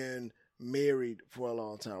we've been married for a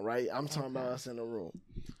long time, right? I'm talking about us in the room.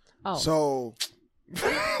 Oh, so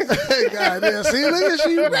goddamn, see, look at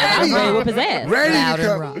you ready. I'm ready to whip his ass. Ready Loud to and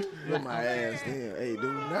come wrong. with my ass. Damn, hey,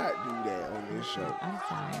 do not do that on this show. I'm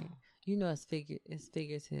sorry. You know it's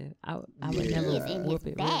figurative. I would Yeah. never He's in his whoop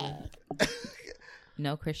it. bag. Really.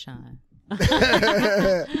 No, Krishan. Y'all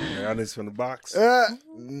niggas from the box.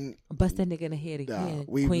 Bust that nigga in the head Nah, again.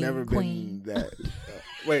 we've Queen, never queen. been that.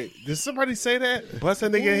 Wait, did somebody say that? Bust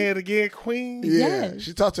that nigga head again, queen? Yeah, Yes.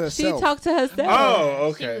 she talked to She herself. talked to herself. Oh,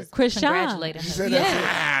 okay. Krishan. Congratulating She her. said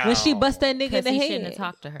Yeah. When she bust that nigga in Because the he head. shouldn't have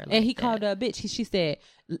talked to her like and he that. called her a bitch. She said,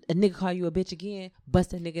 a nigga call you a bitch again,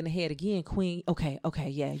 bust that nigga in the head again, queen. Okay,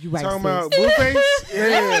 yeah, you right, Talking sis. about Blueface?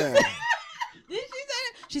 Yeah, Did she say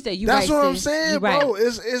that? She said, you that's right, what I'm sis. saying, You right. bro.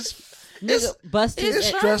 It's Nigga, bust his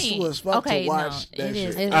it's ass. stressful as fuck Okay, to watch no, that it shit.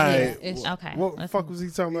 is. It's- All yeah, right. it's- Okay. What the fuck was he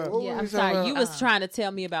talking about? What Yeah, were I'm we sorry. talking You about? was trying to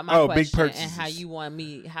tell me about my Oh, big question and purchases. how you want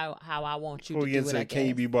me, how I want you Before to we do get it. to I can you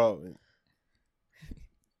guess. be balling?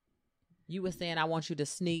 You were saying I want you to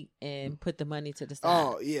sneak and put the money to the side.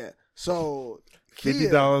 Oh yeah. So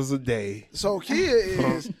 $50 a day. So Kia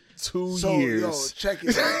is 2 so years. yo, check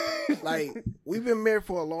it out. Like, we've been married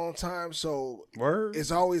for a long time, so Word?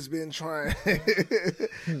 it's always been trying.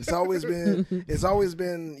 it's always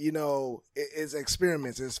been, you know, it's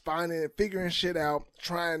experiments. It's figuring shit out,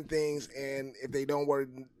 trying things, and if they don't work,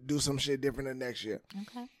 do some shit different the next year.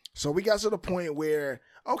 Okay. So we got to the point where,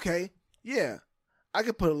 okay, yeah, I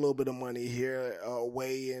could put a little bit of money here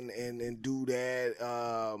away and do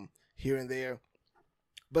that here and there.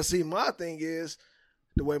 But see, my thing is,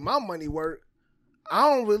 the way my money work, I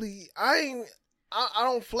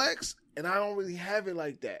don't flex, and I don't really have it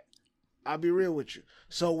like that. I'll be real with you.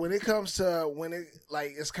 So when it comes to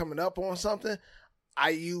it's coming up on something, I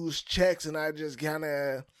use checks, and I just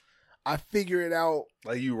I figure it out.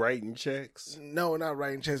 Like you writing checks? No, not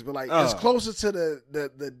writing checks, but it's closer to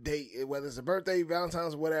the date, whether it's a birthday,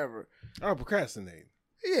 Valentine's, whatever. Oh, procrastinating.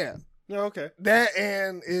 Yeah. No, okay. That,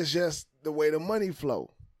 and it's just the way the money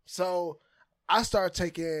flow. So I start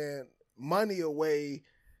taking money away,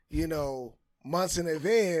 you know, months in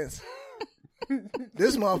advance.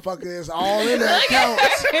 This motherfucker is all in the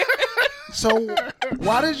accounts. So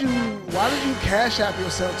why did you cash out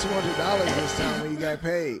yourself $200 this time when you got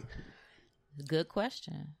paid? Good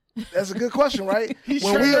question. That's a good question, right? He's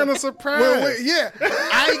When trying we- to surprise. yeah,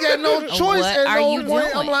 I ain't got no choice. What At are no you point,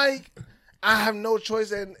 doing? I'm like, I have no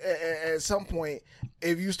choice. And at some point,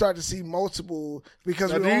 if you start to see multiple,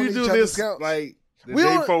 because Now, we're do on you each do other's this accounts. like the We day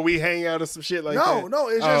don't- before we hang out or some shit like that? No,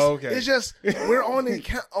 it's just Oh, okay. it's just we're on the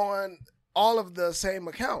account on all of the same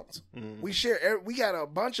accounts. Mm-hmm. We share. We got a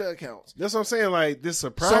bunch of accounts. That's what I'm saying. Like this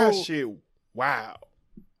surprise So- shit. Wow.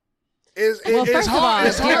 It's first it's of hard. all,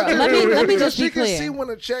 It's hard. Daryl, to let do me because just be she can clear. see when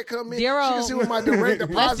a check come in. She Daryl- can see when my direct Let's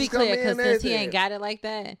deposits be come clear, in. because and since he everything. ain't got it like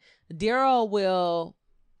that, Daryl will.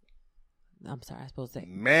 I'm sorry, I was supposed to say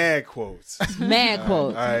Mad quotes. mad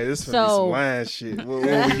quotes. All right, this is So- some line shit. What we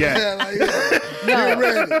got? Yeah, like, No. get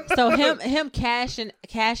ready. So him cash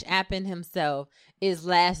apping himself is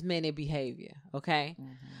last minute behavior, okay?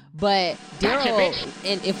 But Daryl,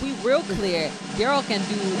 and if we real clear, Daryl can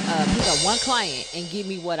do pick up one client and give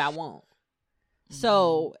me what I want.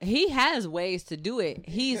 So he has ways to do it.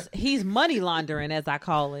 He's money laundering, as I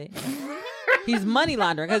call it. He's money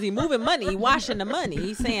laundering because he's moving money. He's washing the money.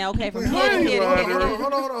 He's saying, okay, from here to here to here to here.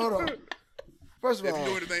 Hold on. First of all,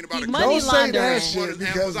 anything about He's it, money don't say laundering. that shit One of the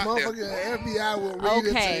because animals out there. motherfucking FBI will read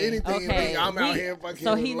into anything and think I'm out here fucking.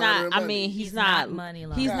 So he's not. laundering I money. mean, he's He's not. not money He's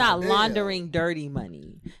laundering. not God damn. laundering dirty money.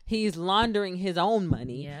 He's laundering his own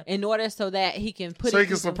money Yep. in order so that he can put So it he can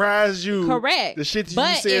through some- surprise you. Correct. The shit you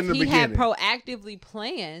but said if in the he had beginning. proactively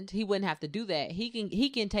planned, he wouldn't have to do that. He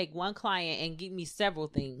can take one client and give me several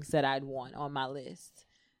things that I'd want on my list.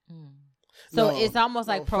 So No, it's almost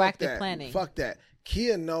like fuck proactive that. planning. Fuck that.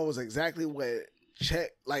 Kia knows exactly what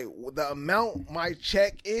check, like the amount my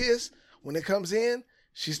check is when it comes in.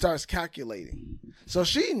 she starts calculating. So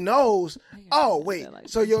she knows, oh, wait,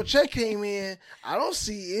 so your check came in. I don't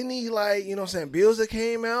see any, like, you know what I'm saying, bills that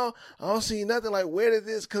came out. I don't see nothing. Like, where did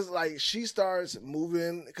this? Because, like, she starts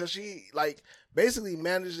moving, because she, like, basically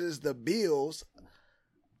manages the bills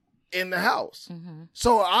in the house. Mm-hmm.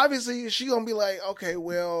 So, obviously, she going to be like, okay,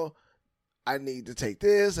 well, I need to take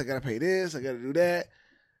this. I got to pay this. I got to do that.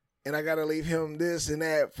 And I gotta leave him this and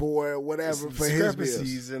that for whatever for his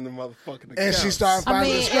bills. In the motherfucking account. And she started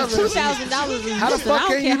finding discrepancies. $2,000 is missing. How the fuck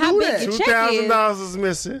can you do that? $2,000 is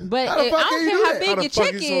missing. But How the fuck I can don't you care do how that? big How the your fuck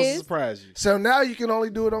check you supposed to is. surprise you? So now you can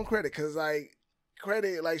only do it on credit because, like,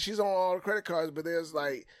 credit, like, she's on all the credit cards, but there's,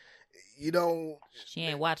 like, you don't. She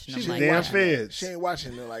ain't watching them She like ain't damn that. watching feds. it. She ain't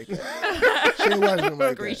watching it like that. She ain't watching it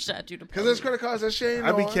like Agree, that. shot you the Because there's credit cards that she ain't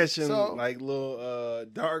I be on, catching so- like little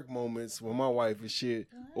dark moments with my wife and shit,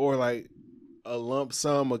 or like a lump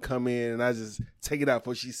sum will come in and I just take it out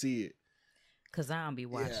before she see it. Cause I don't be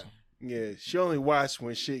watching. Yeah, she only watch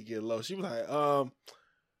when shit get low. She was like,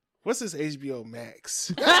 what's this HBO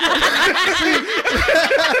Max?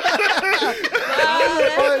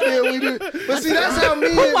 But see, that's how me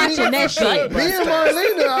and watching that shit? Me and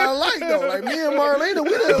Marlena are alike though. Like me and Marlena,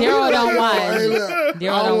 Daryl don't watch. Hey, look,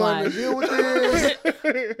 Daryl I don't want to watch. deal with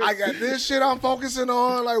this. I got this shit I'm focusing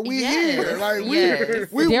on. Like we Yes, here. Like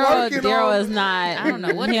yes. we working Daryl on. is not. I don't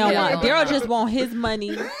know what he the don't hell want. going Daryl on. just want his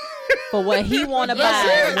money for what he want to Yes, buy.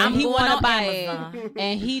 yes. When I'm he going want to on buy Amazon. it,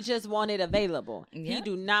 and he just want it available. Yeah. He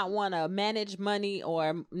do not want to manage money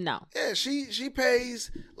or no. Yeah, she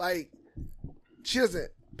pays like she doesn't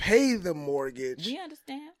pay the mortgage. We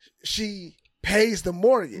understand, She pays the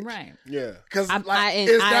mortgage. right? Yeah. Because I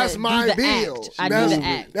that's do my the bill. act. I that's, do the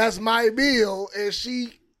act. That's my bill, and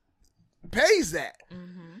she pays that.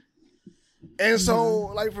 Mm-hmm. And so,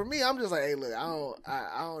 like for me, I'm just like, hey, look,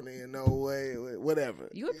 I don't even know whatever.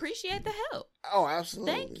 You appreciate the help. Oh,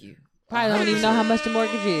 absolutely. Thank you. Probably don't even know how much the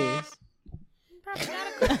mortgage is. Probably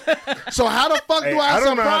not So how the fuck Hey, do I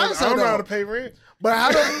don't know how surprise to, I her? don't know how to Though? pay rent. But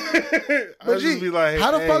how do? I But just G, be like,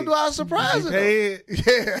 how the hey, fuck do I surprise her? pay it.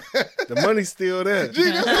 Though? Yeah, The money's still there. G,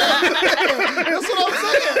 that's what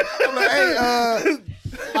I'm saying. I'm like,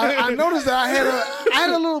 hey, I noticed that I had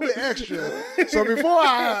a little bit extra. So before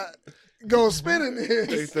I go spending Hey,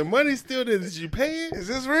 this, the money's still there. Did you pay it? is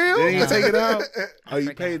this real? Then you take it out. Oh, you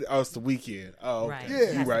forgot. paid it. Oh, it's the weekend. Oh, okay. Right. Yeah.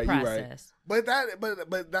 That's You the right. You right. process. But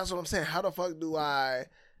that's what I'm saying. How the fuck do I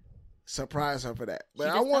surprise her for that? But She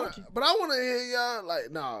I just want told you. but I want to hear y'all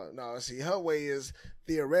like no. See, her way is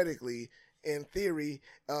theoretically, in theory,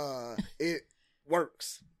 it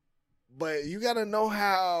works. But you got to know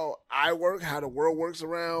how I work, how the world works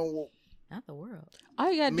around. Not the world.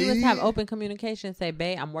 All you gotta do Me? is have open communication. Say,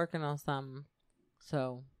 babe, I'm working on something.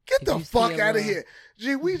 So Get if the you fuck see a out of little- here.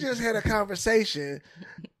 Gee, we just had a conversation.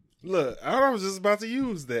 Look, I was just about to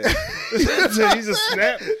use that. You just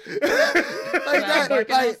snapped. Like that,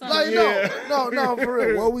 working on like something. no, for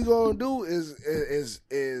real. What we gonna do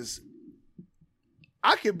is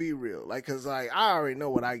I can be real, like, cause like I already know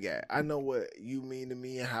what I got. I know what you mean to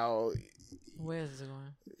me and how Where's it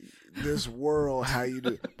going? this world, how you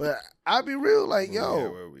do. But I'll be real, like, Yeah,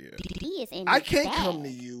 yo, where we at? He is in I his can't bag. come to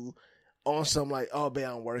you on something like, oh, babe,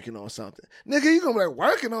 I'm working on something. Nigga, you gonna be like,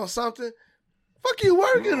 working on something? Fuck you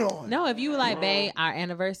working on? No, if you like, babe, our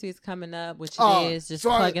anniversary is coming up, which Oh, it is, just so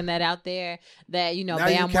plugging that out there. That Now babe, you I'm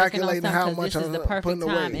working on calculating how something much because this is I'm the perfect putting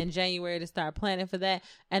time away. in January to start planning for that.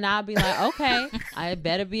 And I'll be like, okay, I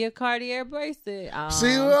better be a Cartier bracelet.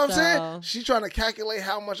 See what I'm so- saying? She trying to calculate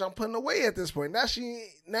how much I'm putting away at this point. Now she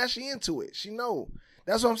into it. She know.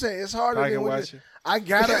 That's what I'm saying. It's harder Pocket than when watching. I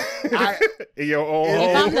gotta. In your own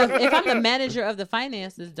If home. If I'm the manager of the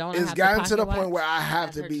finances, don't I It's have gotten to to the pocket point watch? where I have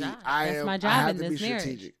That's to her be. job. That's my job I have in to be this marriage.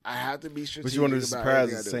 strategic. I have to be strategic. But you want to about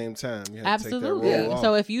surprise everything at I the do. same time. You have to take that Absolutely. role off.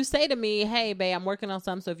 So if you say to me, "Hey, babe, I'm working on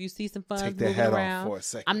something," so if you see some funds Take that moving hat around, off for a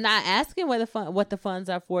second. I'm not asking what the funds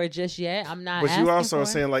are for just yet. I'm not. But asking you also for are it.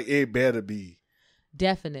 saying like it better be.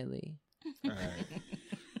 Definitely. All right.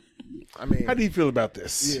 I mean, How do you feel about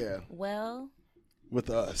this? yeah. Well, With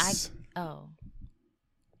us.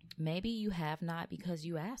 maybe you have not because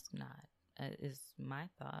you ask not. Is my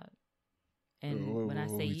thought. And What- when I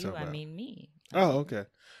what say we you, talking I about? mean me. Oh, okay.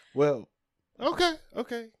 Well,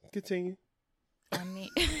 okay. Continue. I mean,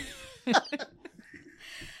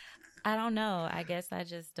 I don't know. I guess I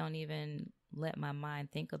just don't even let my mind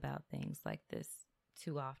think about things like this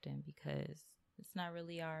too often because it's not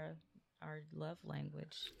really our love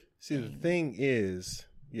language. See, the thing is,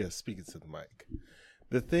 speaking to the mic.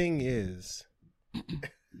 The thing is,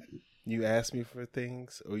 you ask me for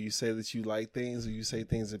things, or you say that you like things, or you say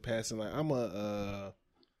things in passing. Like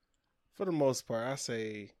for the most part, I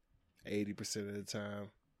say 80% of the time,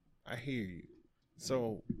 I hear you.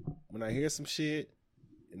 So when I hear some shit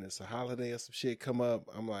and it's a holiday or some shit come up,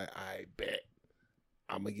 I'm like, I bet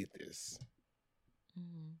I'm gonna get this.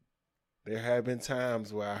 Mhm. There have been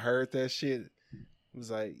times where I heard that shit. It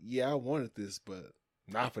was like, yeah, I wanted this, but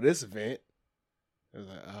not for this event. It was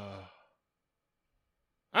like,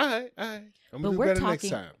 all right. I'm But gonna do we're better talking. next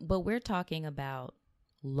time. But we're talking about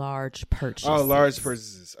large purchases. Oh, large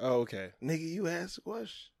purchases. Oh, okay. Nigga, you asked the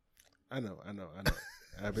question. I know. I've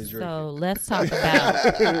been drinking. So let's talk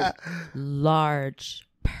about large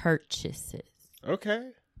purchases.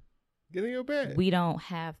 Okay. Get in your bed. We don't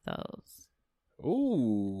have those.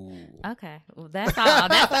 Ooh. Okay, well, that's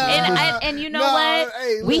all. And you know No, what?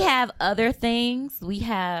 hey, We look. have other things. We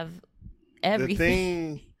have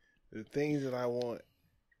everything. The things that I want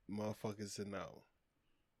motherfuckers to know.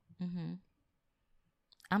 Mm-hmm.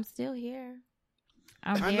 I'm still here.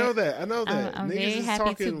 I know that. I'm Niggas very is happy to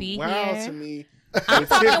talking be wild here. to me. I'm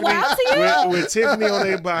talking wild to you. With Tiffany on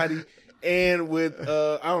their body and with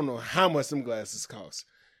I don't know how much them glasses cost.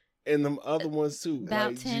 And them other ones too.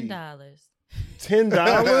 About like, $10.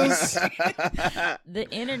 $10? The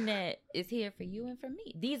internet is here for you and for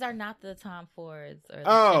me. These are not the Tom Fords or the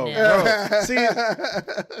Oh, Chanel. bro. See,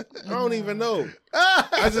 I don't even know.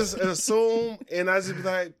 I just assume and I just be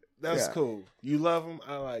like, that's Yeah. cool. You love them,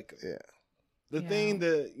 I like them. Yeah. The Yeah. thing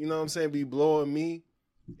that, you know what I'm saying, be blowing me,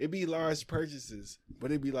 it be large purchases,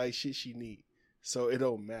 but it be like shit she need. So it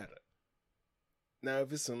don't matter. Now,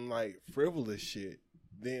 if it's some like frivolous shit,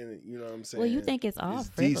 then, you know what I'm saying? Well, you think it's all it's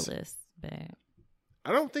frivolous, decent. babe.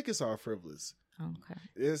 I don't think it's all frivolous. Okay.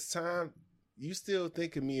 There's time, you still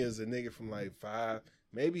think of me as a nigga from like 5,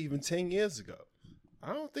 maybe even 10 years ago.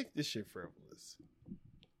 I don't think this shit frivolous.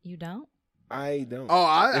 You don't? I don't.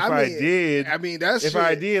 Oh, if I did, that's if shit.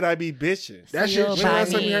 I did, I'd be bitching. That So shit. you'll When buy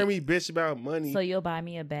last time me- you heard me bitch about money? So you'll buy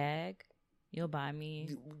me a bag? You'll buy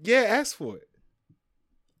me? Yeah, ask for it.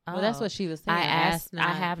 Well, that's Oh. what she was saying. I asked. Ask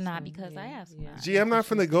I have so, not because I asked not. Gee, I'm not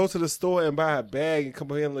finna go to the store and buy a bag and come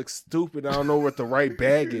here and look stupid. I don't know what the right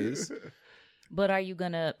bag is. But are you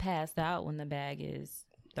gonna pass out when the bag is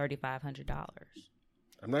 $3,500?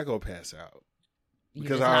 I'm not gonna pass out You're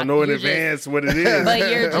because just I don't not- know in you're just- advance what it is. But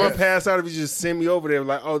you're I'm gonna just- pass out if you just send me over there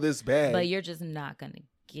like, oh, this bag. But you're just not gonna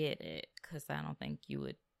get it because I don't think you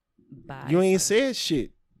would buy. You ain't something. said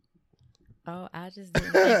shit. Oh, I just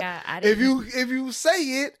didn't think I didn't. If you say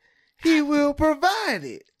it, he will provide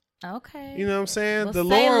it. Okay. You know what I'm saying? Well, the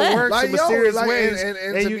say Lord less. works Like, in yo, mysterious like, ways, and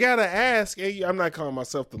and to you be- gotta ask. And I'm not calling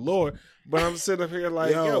myself the Lord, but I'm sitting up here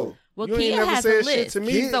like, yo, Well, you ain't Kia never has said a shit list, to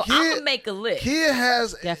me. Kid- so Kid- I'm gonna make a list. Kid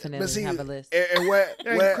has Definitely but see, have a list. And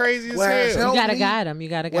That's crazy as what has hell. You helped gotta me- guide him. You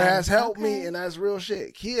gotta What guide has him. helped me, Okay. and that's real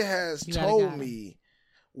shit. Kia has You gotta told guide me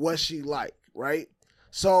what she like, right?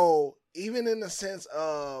 So even in the sense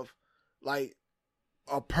of like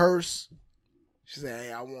a purse, she said,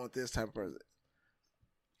 "Hey, I want this type of purse.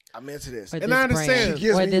 I'm into this." Or And this I understand. brand. She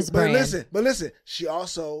gives Or me, this but brand. listen. She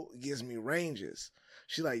also gives me ranges.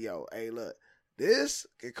 She's like, "Yo, hey, look, this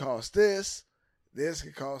could cost this. This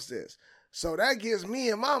could cost this." So that gives me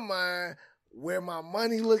in my mind where my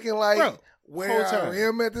money looking like, Bro, where whole time. I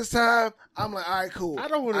am at this time. I'm like, all right, cool. I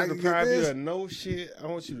don't want to can get deprive you this. of no shit. I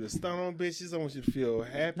want you to stun on bitches. I want you to feel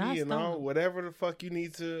happy Not and stun. all whatever the fuck you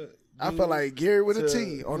need to. I do feel like Gary with a to- T.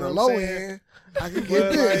 you On know the what I'm low saying? end, I can But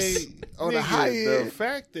get this. like, On the nigga, high the end,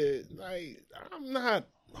 fact that like I'm not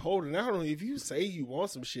holding out on you. If you say you want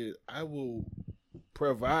some shit, I will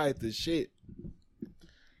provide the shit.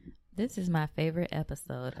 This is my favorite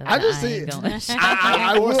episode of I the just I Ain't said- Going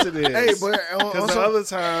I Of course want- it is. Hey, but Because the other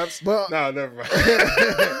times, but- no, never mind.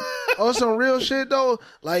 on some real shit though,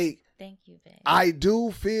 like Thank you, babe. I do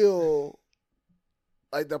feel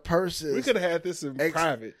like the person. We could have had this in Ex-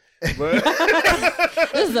 private, but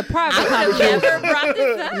This is a private I would have conversation. never brought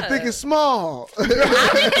this up. You think it's small? You've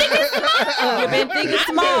been thinking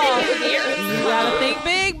small. You gotta think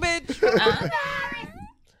big, bitch.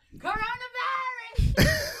 Coronavirus.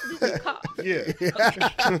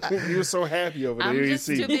 yeah, you were so happy over there. I'm You just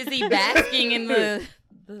see, too busy basking in the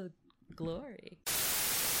glory.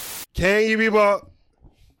 can you be bought?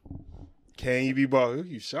 Can you be bought? Ooh,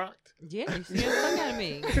 you shocked? Yeah, you still look at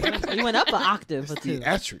me. You went up an octave or two.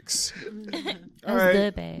 Theatrics. That All was right.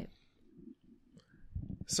 good, babe.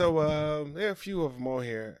 So there are a few of them on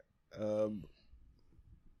here.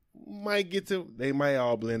 They might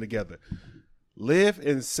all blend together. Live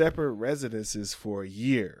in separate residences for a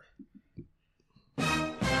year.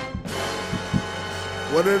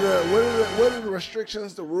 What are the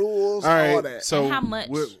restrictions, the rules, All right. all that? So And how much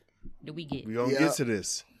we're do we get? gonna Yeah. get to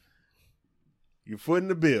this. You're footing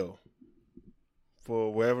the bill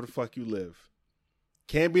for wherever the fuck you live.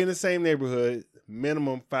 Can't be in the same neighborhood.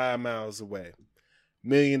 Minimum 5 miles away. $1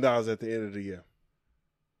 million at the end of the year.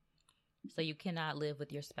 So you cannot live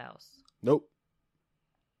with your spouse. Nope.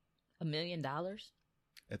 $1 million?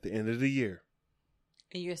 At the end of the year.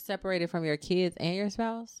 And you're separated from your kids and your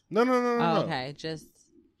spouse? No. Okay, just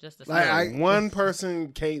a Like, one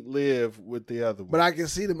person can't live with the other one. But I can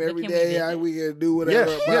see them every can we day. visit? We can do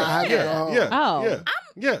whatever. but I have to go home.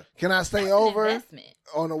 Yeah. Can I stay That's an over investment.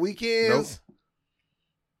 on the weekends? Nope.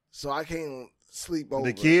 So I can't sleep over.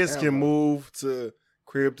 The kids ever. can move to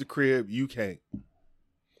crib. You can't.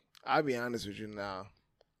 I'll be honest with you now.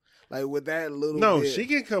 Like with that little No, bit, she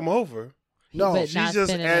can come over. No, But She's not just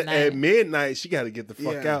spending the at night. midnight. She got to get the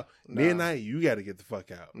fuck Yeah, out. no. Midnight, you got to get the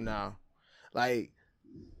fuck out. no. Like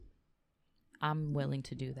I'm willing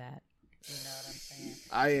to do that. You know what I'm saying?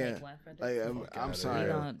 I am. Take one for the Like team. I'm Fuck outta sorry.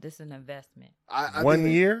 here. This is an investment. I 1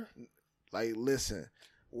 think- year, Like listen,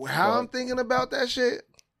 how I'm thinking about that shit.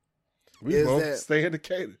 we Is both that- stay in the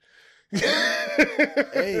cater.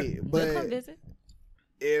 Hey, They'll come but visit.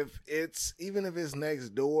 if it's even if it's next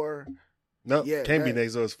door, No, Yeah, can't be that-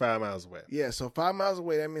 next door. It's 5 miles away. yeah. So 5 miles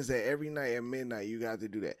away, that means that every night at midnight you got to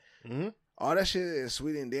do that. Mm-hmm. All that shit is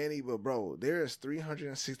sweet and dandy, but bro, there's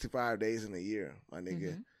 365 days in a year, my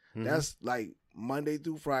nigga. Mm-hmm. That's like Monday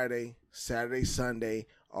through Friday, Saturday, Sunday,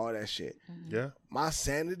 all that shit. Yeah. My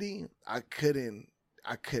sanity, I couldn't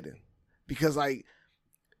because like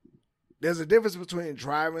there's a difference between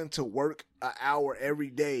driving to work an hour every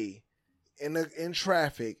day in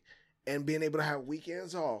traffic and being able to have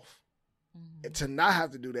weekends off and to not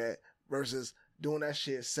have to do that versus doing that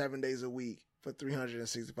shit 7 days a week for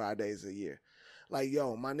 365 days a year. Like,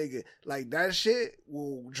 yo, my nigga, like that shit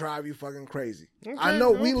will drive you fucking crazy. I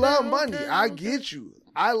know we love money. I get you.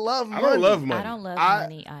 I love money. I don't love money. I don't love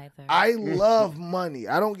money either. I love money.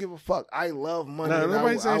 I don't give a fuck. I love money. No, and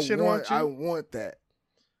nobody's saying shit about you. I want that,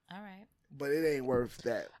 All right. but it ain't worth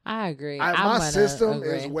that. I agree. My I'm gonna system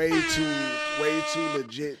agree. is way too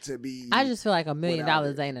legit to be. I just feel like $1 million without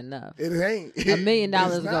it. ain't enough. It ain't. $1 million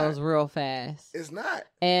It's not. goes real fast. It's not.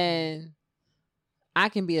 And I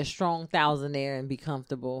can be a strong thousandaire and be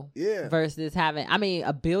comfortable. Yeah. Versus having,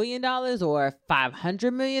 $1 billion or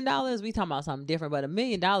 $500 million. We talking about something different, but $1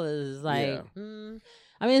 million is like, Yeah.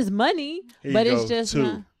 it's money, Here but you it's go, just two.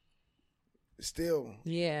 not. Still,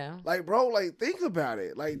 Yeah. like, bro, like, think about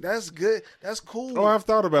it. Like, that's good. That's cool. Oh, I've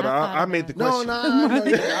thought about it. I thought I made the about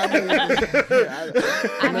question.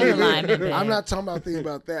 I'm in alignment there. I'm not talking about thinking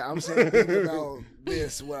about that. I'm saying thinking about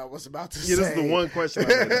this. What I was about to Yeah, say. this is the one question I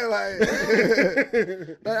made.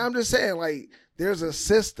 like, I'm just saying, like, there's a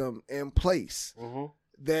system in place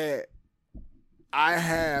that I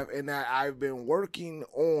have and that I've been working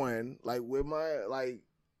on, like, with my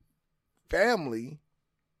family.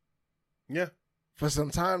 Yeah. For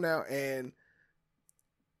some time now, and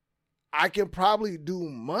I can probably do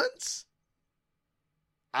months.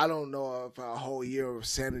 I don't know if a whole year of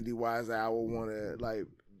sanity wise I would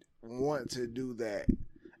want to do that.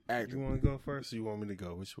 You want to go first or you want me to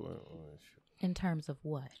go? Which one? In terms of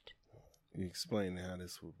what? You explain how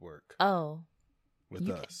this would work Oh, with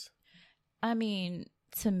us. I mean,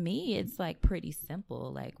 to me, it's like pretty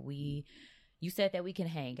simple. Like you said that we can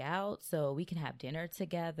hang out, so we can have dinner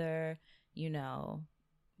together. You know,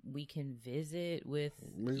 we can visit with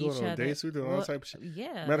We each going on other. dates, we doing all type of shit.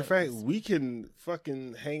 Yeah. Matter of fact, we can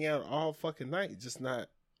fucking hang out all fucking night, just not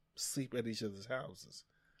sleep at each other's houses.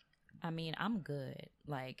 I mean, I'm good.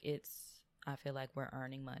 Like I feel like we're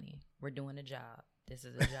earning money. We're doing a job. This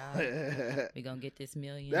is a job. We're gonna get this $1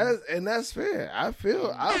 million. That's fair. I feel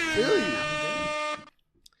you. I'm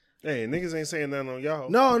Hey, niggas ain't saying nothing on y'all.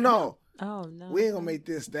 No. Oh, no. We ain't gonna make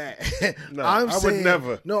this that. No, I would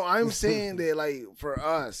never. No, I'm saying that like for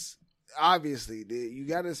us, obviously, you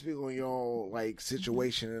got to speak on your own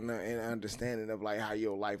situation and understanding of like how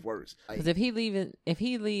your life works. Like, Because if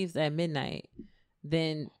he leaves at midnight,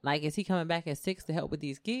 then like is he coming back at 6 to help with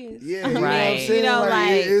these kids? yeah, you know what I'm Right. saying? You know,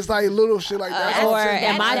 like- it's like little shit like that. Or good.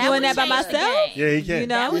 am I doing that by myself? Yeah, he can. You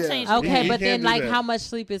know? That would Yeah. change the Okay, He but then can't do like that. how much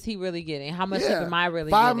sleep is he really getting? How much sleep am I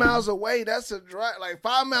really 5 getting? miles away, that's a drive. Like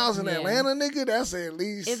 5 miles in Yeah. Atlanta, nigga, that's at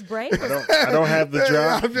least. It's brave. I don't have the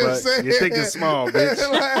drive, I'm just but saying. you think it's small, bitch.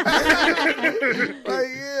 like,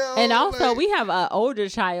 yeah, And also, like- we have an older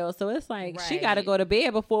child, so it's like she got to Right. go to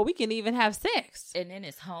bed before we can even have sex. And then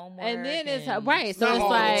it's homework. And then it's and- right, so Not it's all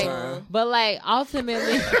the like, time. but like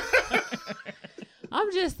ultimately,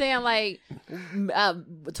 I'm just saying, like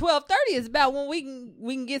 12:30 is about when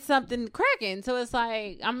we can get something cracking. So it's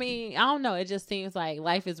like, I mean, I don't know. It just seems like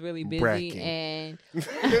life is really busy and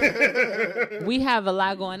we have a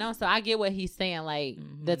lot going on. So I get what he's saying. Like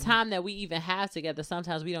the time that we even have together,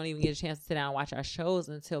 sometimes we don't even get a chance to sit down and watch our shows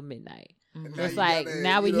until midnight. It's like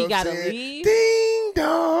now he got to leave. Ding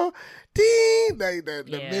dong, ding.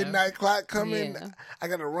 The midnight clock coming. Yeah. I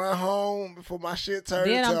got to run home before my shit turns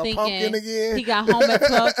Then into I'm a pumpkin thinking again. he got home at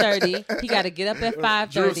 12:30. He got to get up at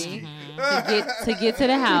 5:30 to get to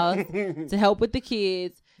the house to help with the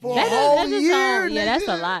kids. For a whole year, that's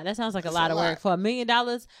nigga. a lot. That sounds like a lot of work for $1 million.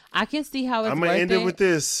 I can see how it's I'm worth gonna end it with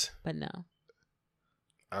this. but no.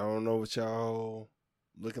 I don't know what y'all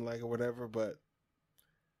looking like or whatever, but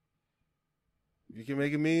if you can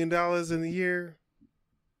make $1 million in a year,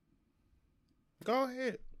 go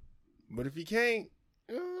ahead. But if you can't,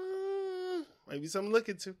 might be something to look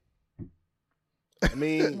into. I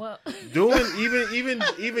mean, doing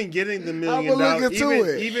even getting the $1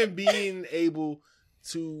 million, even being able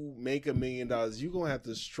to make $1 million, you're gonna have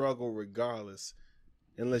to struggle regardless,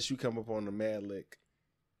 unless you come up on the mad lick,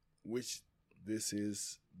 which this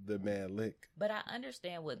is the mad lick. But I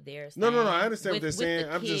understand what they're saying. No, I understand what they're saying.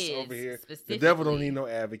 I'm just over here. The devil don't need no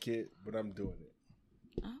advocate, but I'm doing it.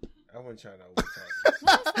 Okay. I wasn't trying to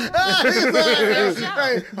overtalk.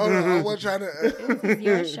 Hey, hold on. I wasn't trying to. This is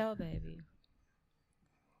your show, baby.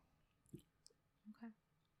 Okay.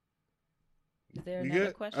 Is there You another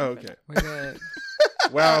good? question? Oh, okay. We're good.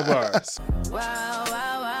 Wow bars.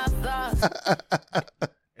 Wow,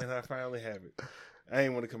 And I finally have it. I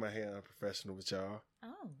ain't want to come out here unprofessional with y'all. Oh.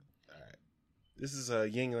 All right. This is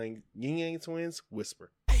Ying Yang Twins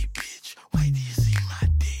Whisper. Hey bitch, wait till you see my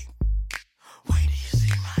dick. Wait till you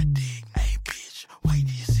see my dick. Hey bitch, wait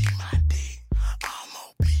till you see my dick.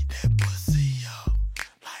 I'ma beat that pussy up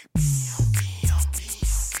like bam, bam, bam, bam, bam,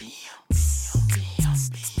 bam, bam, bam,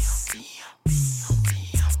 bam, bam, bam, bam,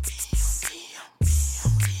 bam.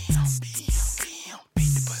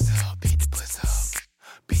 Beat the pussy up, beat the pussy up, beat the pussy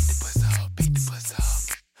up, beat the pussy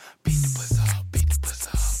up, beat the pussy up, beat the pussy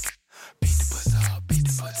up, beat the pussy up, beat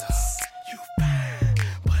the pussy up. You fine,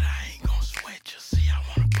 but I ain't gon' sweat you. See, I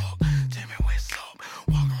wanna fuck. Tell me what's up.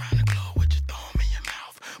 Walk around the club with your thumb in your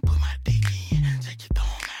mouth. Put my dick in, take your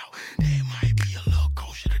thumb out. That might be a little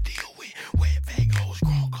kosher to deal with. Wet bag hoes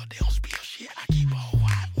grown, cause they don't spill shit. I keep a whole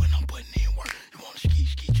hot when I'm putting in work. You wanna skeet,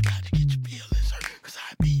 you about to get your feelings hurt. Cause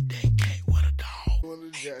I beat that cat with a dog. What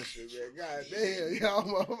a gesture, man. God damn, y'all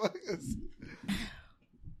motherfuckers.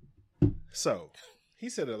 So, he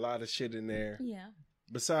said a lot of shit in there. Yeah.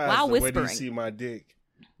 Besides While the way whispering. you see my dick.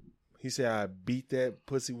 He said I beat that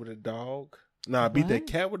pussy with a dog. No, I beat that What?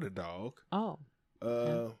 cat with a dog. Oh.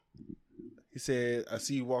 He said, I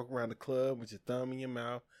see you walk around the club with your thumb in your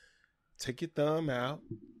mouth. Take your thumb out,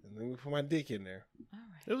 and then we put my dick in there. All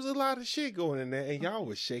right. There was a lot of shit going in there, and y'all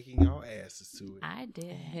was shaking y'all asses to it. I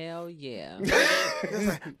did. Hell yeah. It's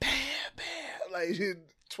like, bam, bam. Like, you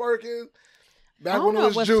twerking. I Back don't when know. it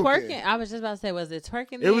was Was juking. twerking? I was just about to say, was it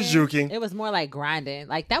twerking? It was then? juking. It was more like grinding.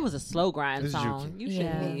 Like that was a slow grind It's song. juking. You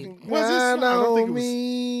shouldn't Yeah. be. Was it Grind slow? I don't think on it was.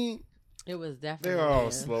 me. It was definitely. They're all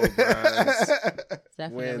slow grinds.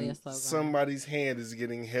 Definitely When a slow grind. somebody's hand is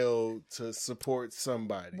getting held to support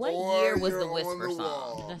somebody. What Or year was you're the on Whisper the song?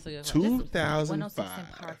 wall. That's a good one. 2005.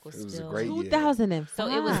 106 Park was It was a still- great year. 2005. So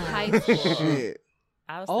it was high school. Shit.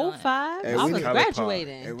 I was Oh, still in 05? Hey, I we was need-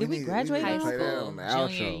 graduating. Hey, we Did we need- graduate we in need to play that 05? on the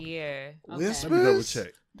junior outro. year. Okay. Whispers? Let me double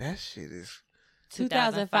check. That shit is.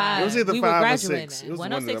 2005. It was either we were 5 or graduating. 6. It was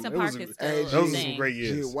 106 one of and them. Park It is was, still Hey, a those were thing. some great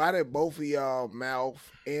years. Shit, why did both of y'all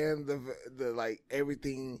mouth and the like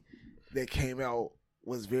everything that came out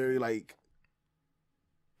was very like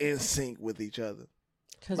in sync with each other?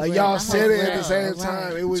 'Cause Like we're y'all in the said it whole at the same world.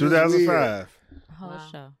 time. It was just 2005. Whole Wow.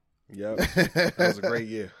 show. Yep. That was a great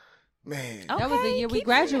year. Man. Oh. That was the Okay, year we keep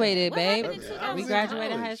graduated, it. babe. What happened in I was We in 2005?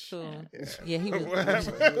 graduated college. high school. Yeah. Yeah, he was. What happened?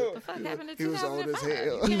 What the fuck happened in He was old as 2005?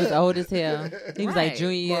 hell. He was old as hell. He was like Right.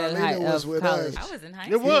 junior year Marlena was of with college. us. I was in high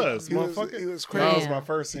It school. was, He was- motherfucker. he was That was crazy. my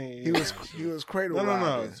first scene. He was cradle No.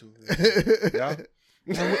 robbing. Yeah.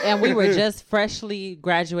 And we were just freshly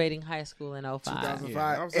graduating high school in 05. 2005.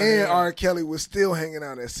 Yeah, I was and there. R. Kelly was still hanging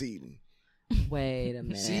out at Seton. Wait a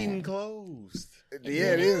minute. Seating closed.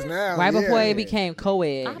 Yeah, it is now. Right before yeah. it became I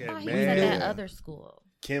co-ed. thought he was man. at that Yeah. other school.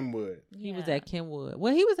 Kenwood. He was Yeah. at Kenwood.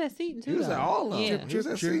 Well, he was at Seton too. He was though. at all of them. Yeah. He was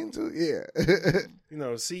at True. Seton too. Yeah. You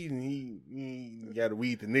know, Seaton, he got to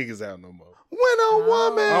weed the niggas out no more. When a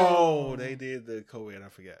woman. Oh, they did the co-ed. I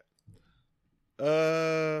forgot.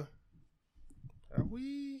 Are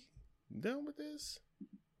we done with this?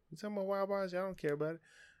 You talking about Wild Boys? Y'all don't care about it.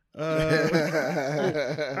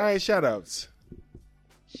 All right, shout outs.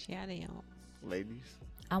 Shout out. ladies.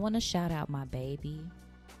 I want to shout out my baby.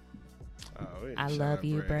 Oh, yeah, I shout love out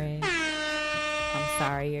you, Bray. Bray. I'm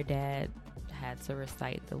sorry your dad had to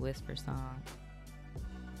recite the Whisper song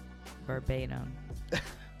verbatim.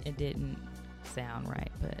 It didn't sound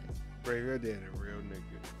right, but Bray, your daddy, a real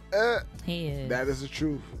nigga. he is. That is the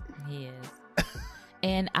truth. He is.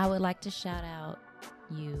 And I would like to shout out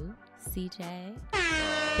you, CJ.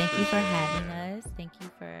 Thank you for having us. Thank you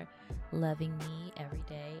for loving me every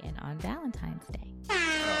day and on Valentine's Day.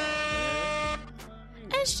 Oh,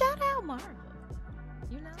 And shout out Marva.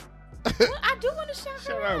 You know? Well, I do want to shout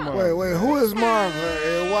Shout her out out. Marva. Wait, who is Marva?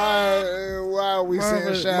 And why are we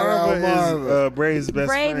saying shout out Marva? Is Bray's best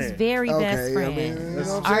Brave's friend. very best friend. I mean, you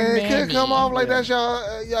know what Our I'm saying? It could nanny. come off like that.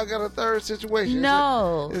 Y'all got a third situation.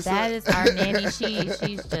 No, It's that a- is our nanny.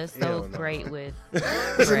 She's just so Hell no. great with It's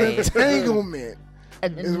an Brave. entanglement.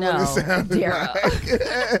 Is No, what it sounded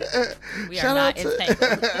Daryl. like. We Shout are out not to-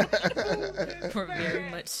 entangled. We're very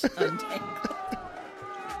much untangled.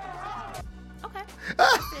 Okay,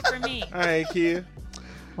 that's it for me. All right, Kia.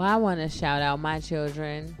 Well, I want to shout out my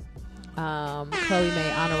children. Chloe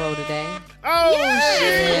made honor roll today. Oh,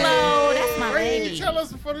 Yes, hello, that's my Why didn't baby. you tell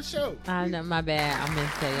us before the show? I know, my bad. I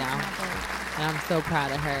meant to say y'all. And I'm so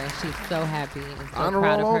proud of her. She's so happy and so Honor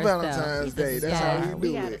proud roll of on herself. Valentine's Day. That's Yeah, how we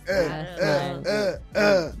do gotta it.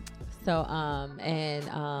 start So,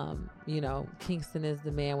 you know, Kingston is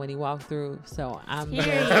the man when he walked through. So I'm the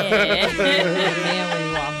Period. man when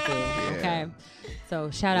he walked through. Okay.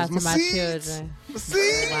 So shout out to Those my my seeds. children. My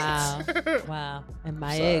seeds. Wow. And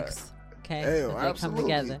my Sorry. eggs. Okay. Hell, As they come absolutely.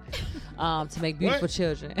 together to make beautiful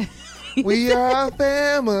children. We are a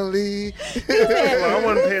family. Well, I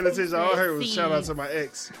wasn't paying attention. All I heard was shout out to my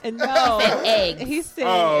ex. No. eggs. He said,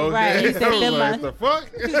 Oh, okay. right. He I said, was them like, my, the fuck?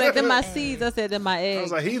 he's like, them my seeds. I said, them my I eggs.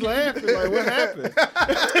 was like, he laughing. Like, what happened?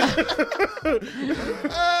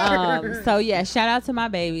 So yeah, shout out to my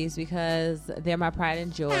babies because they're my pride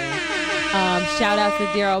and joy. Shout out to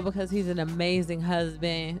Daryl because he's an amazing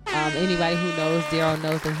husband. Anybody who knows Daryl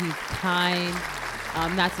knows that he's kind.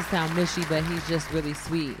 Not to sound mushy, but he's just really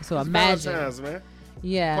sweet. So It's imagine, Valentine's, man.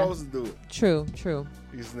 yeah, Supposed to do it. true.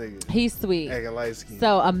 These niggas. He's sweet. Acting light skin.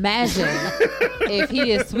 So imagine if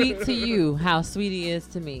he is sweet to you, how sweet he is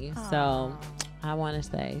to me. So I want to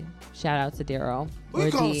say shout out to Daryl We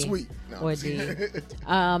or call him D. sweet. No, Or D.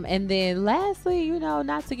 And then lastly, you know,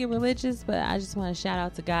 not to get religious, but I just want to shout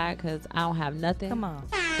out to God because I don't have nothing. Come on.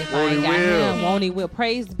 If Won't I ain't he got will. him, won't he will.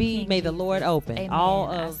 Praise be, King may the Jesus. Lord open Amen. all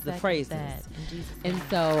I of the second phrases. that in Jesus' And name.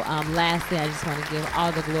 so, lastly, I just want to give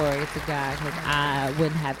all the glory to God because I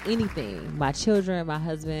wouldn't have anything, my children, my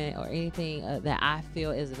husband, or anything that I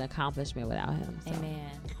feel is an accomplishment without him. So. Amen.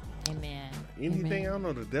 Amen. Anything, I don't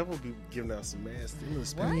know, the devil be giving out some mad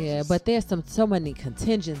stimulus packages. Yeah, but there's so many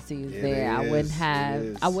contingencies It there. I is, wouldn't it have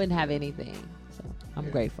is. I wouldn't have anything. So I'm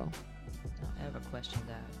Yeah. grateful. Don't ever question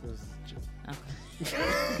God.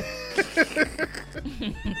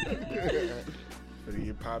 But you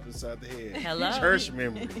get popped inside the head. Hello? Church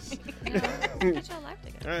memories. Get your life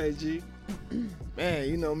together. All right, G. Man,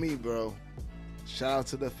 you know me, bro. Shout out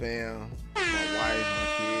to the fam, my wife, my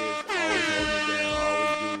kids, always hold me down,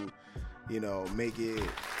 always do, you know, make it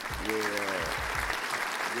where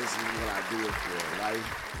this is what I do it for.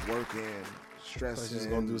 Life, working, I stressing. was just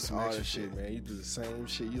gonna do some all extra that shit, man. You do the same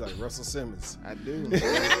shit. You like Russell Simmons. I do.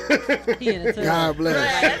 He in the tub. God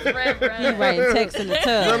bless. He writing text in the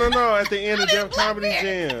tub. No. At the end of Def Comedy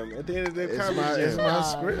Jam. At the end of Def It's Comedy it's Jam. my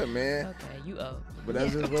script, man. Okay, you owe. But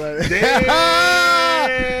that's just what I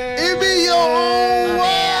Damn. It be your own My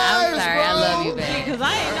bad. I'm words, sorry. bro. I love you, babe. Because I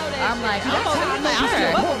ain't know that. I'm like, That's how I know you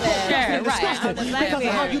still poor, broke, busted, and disgusted because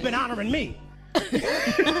of how you've been honoring me.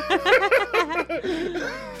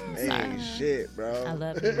 Ain't shit, bro. I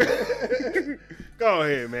love you. Go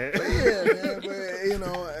ahead, man. Yeah, man, but you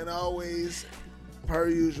know, and always, per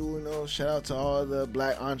usual, you know, shout out to all the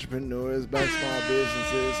black entrepreneurs, black small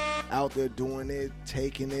businesses out there doing it,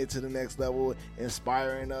 taking it to the next level,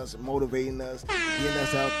 inspiring us, motivating us, getting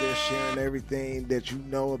us out there, sharing everything that you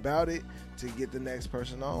know about it to get the next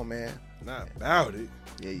person on, man. Not about it.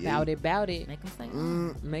 Yeah. Bout it. Make them say,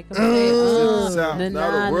 Make them say, South. na,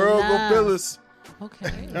 Now na, the world na, go na. feel us.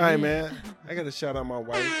 Okay. All right, man. I got to shout out my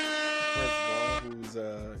wife, first of all, who's,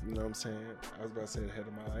 you know what I'm saying? I was about to say the head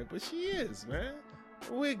of my life, but she is, man.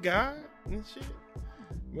 With God and shit.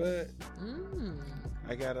 But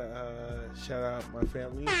I got to shout out my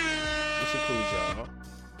family, which includes y'all.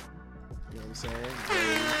 You know what I'm saying? You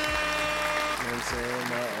know what I'm saying?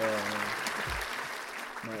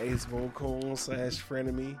 My ace boon coon /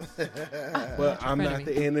 frenemy. But I'm not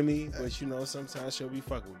the enemy. But you know, sometimes she'll be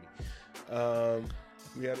fucking with me.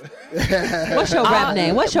 We had What's your rap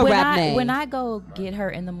name? What's your rap name? When I go get her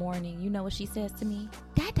in the morning, you know what she says to me?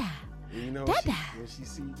 Dada. you know, Dada. when she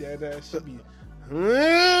see Dada, she be.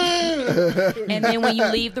 And then when you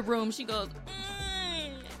leave the room, she goes.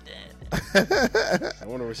 I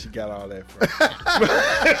wonder where she got all that from.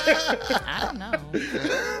 I don't know.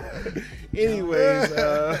 Anyways,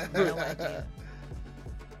 No idea.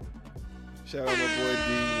 shout out my boy D,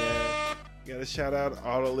 man. Gotta shout out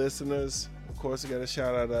all the listeners. Of course, we gotta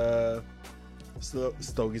shout out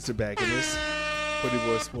Stogie Tobacconist, Pretty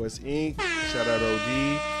Boy Sports Inc. Shout out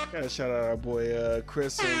OD. Gotta shout out our boy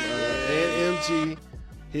Chris and MG.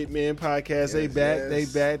 Hitman Podcast. They back. They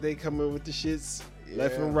back. They coming with the shits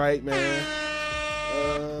left and right, man.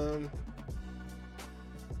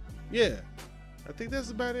 Yeah, I think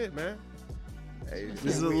that's about it, man. Hey,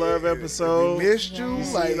 This is a love episode. We missed you.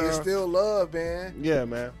 Yeah. Like, You know. it's still love, man. Yeah,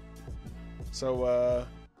 man. So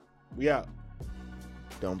we out.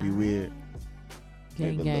 Don't be weird.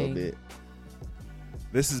 Gang, Maybe a little gang. bit.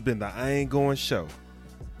 This has been the I Ain't Going Show.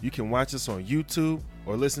 You can watch us on YouTube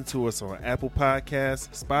or listen to us on Apple Podcasts,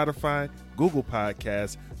 Spotify, Google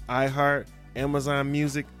Podcasts, iHeart, Amazon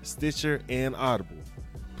Music, Stitcher, and Audible.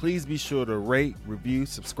 Please be sure to rate, review,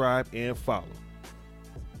 subscribe, and follow.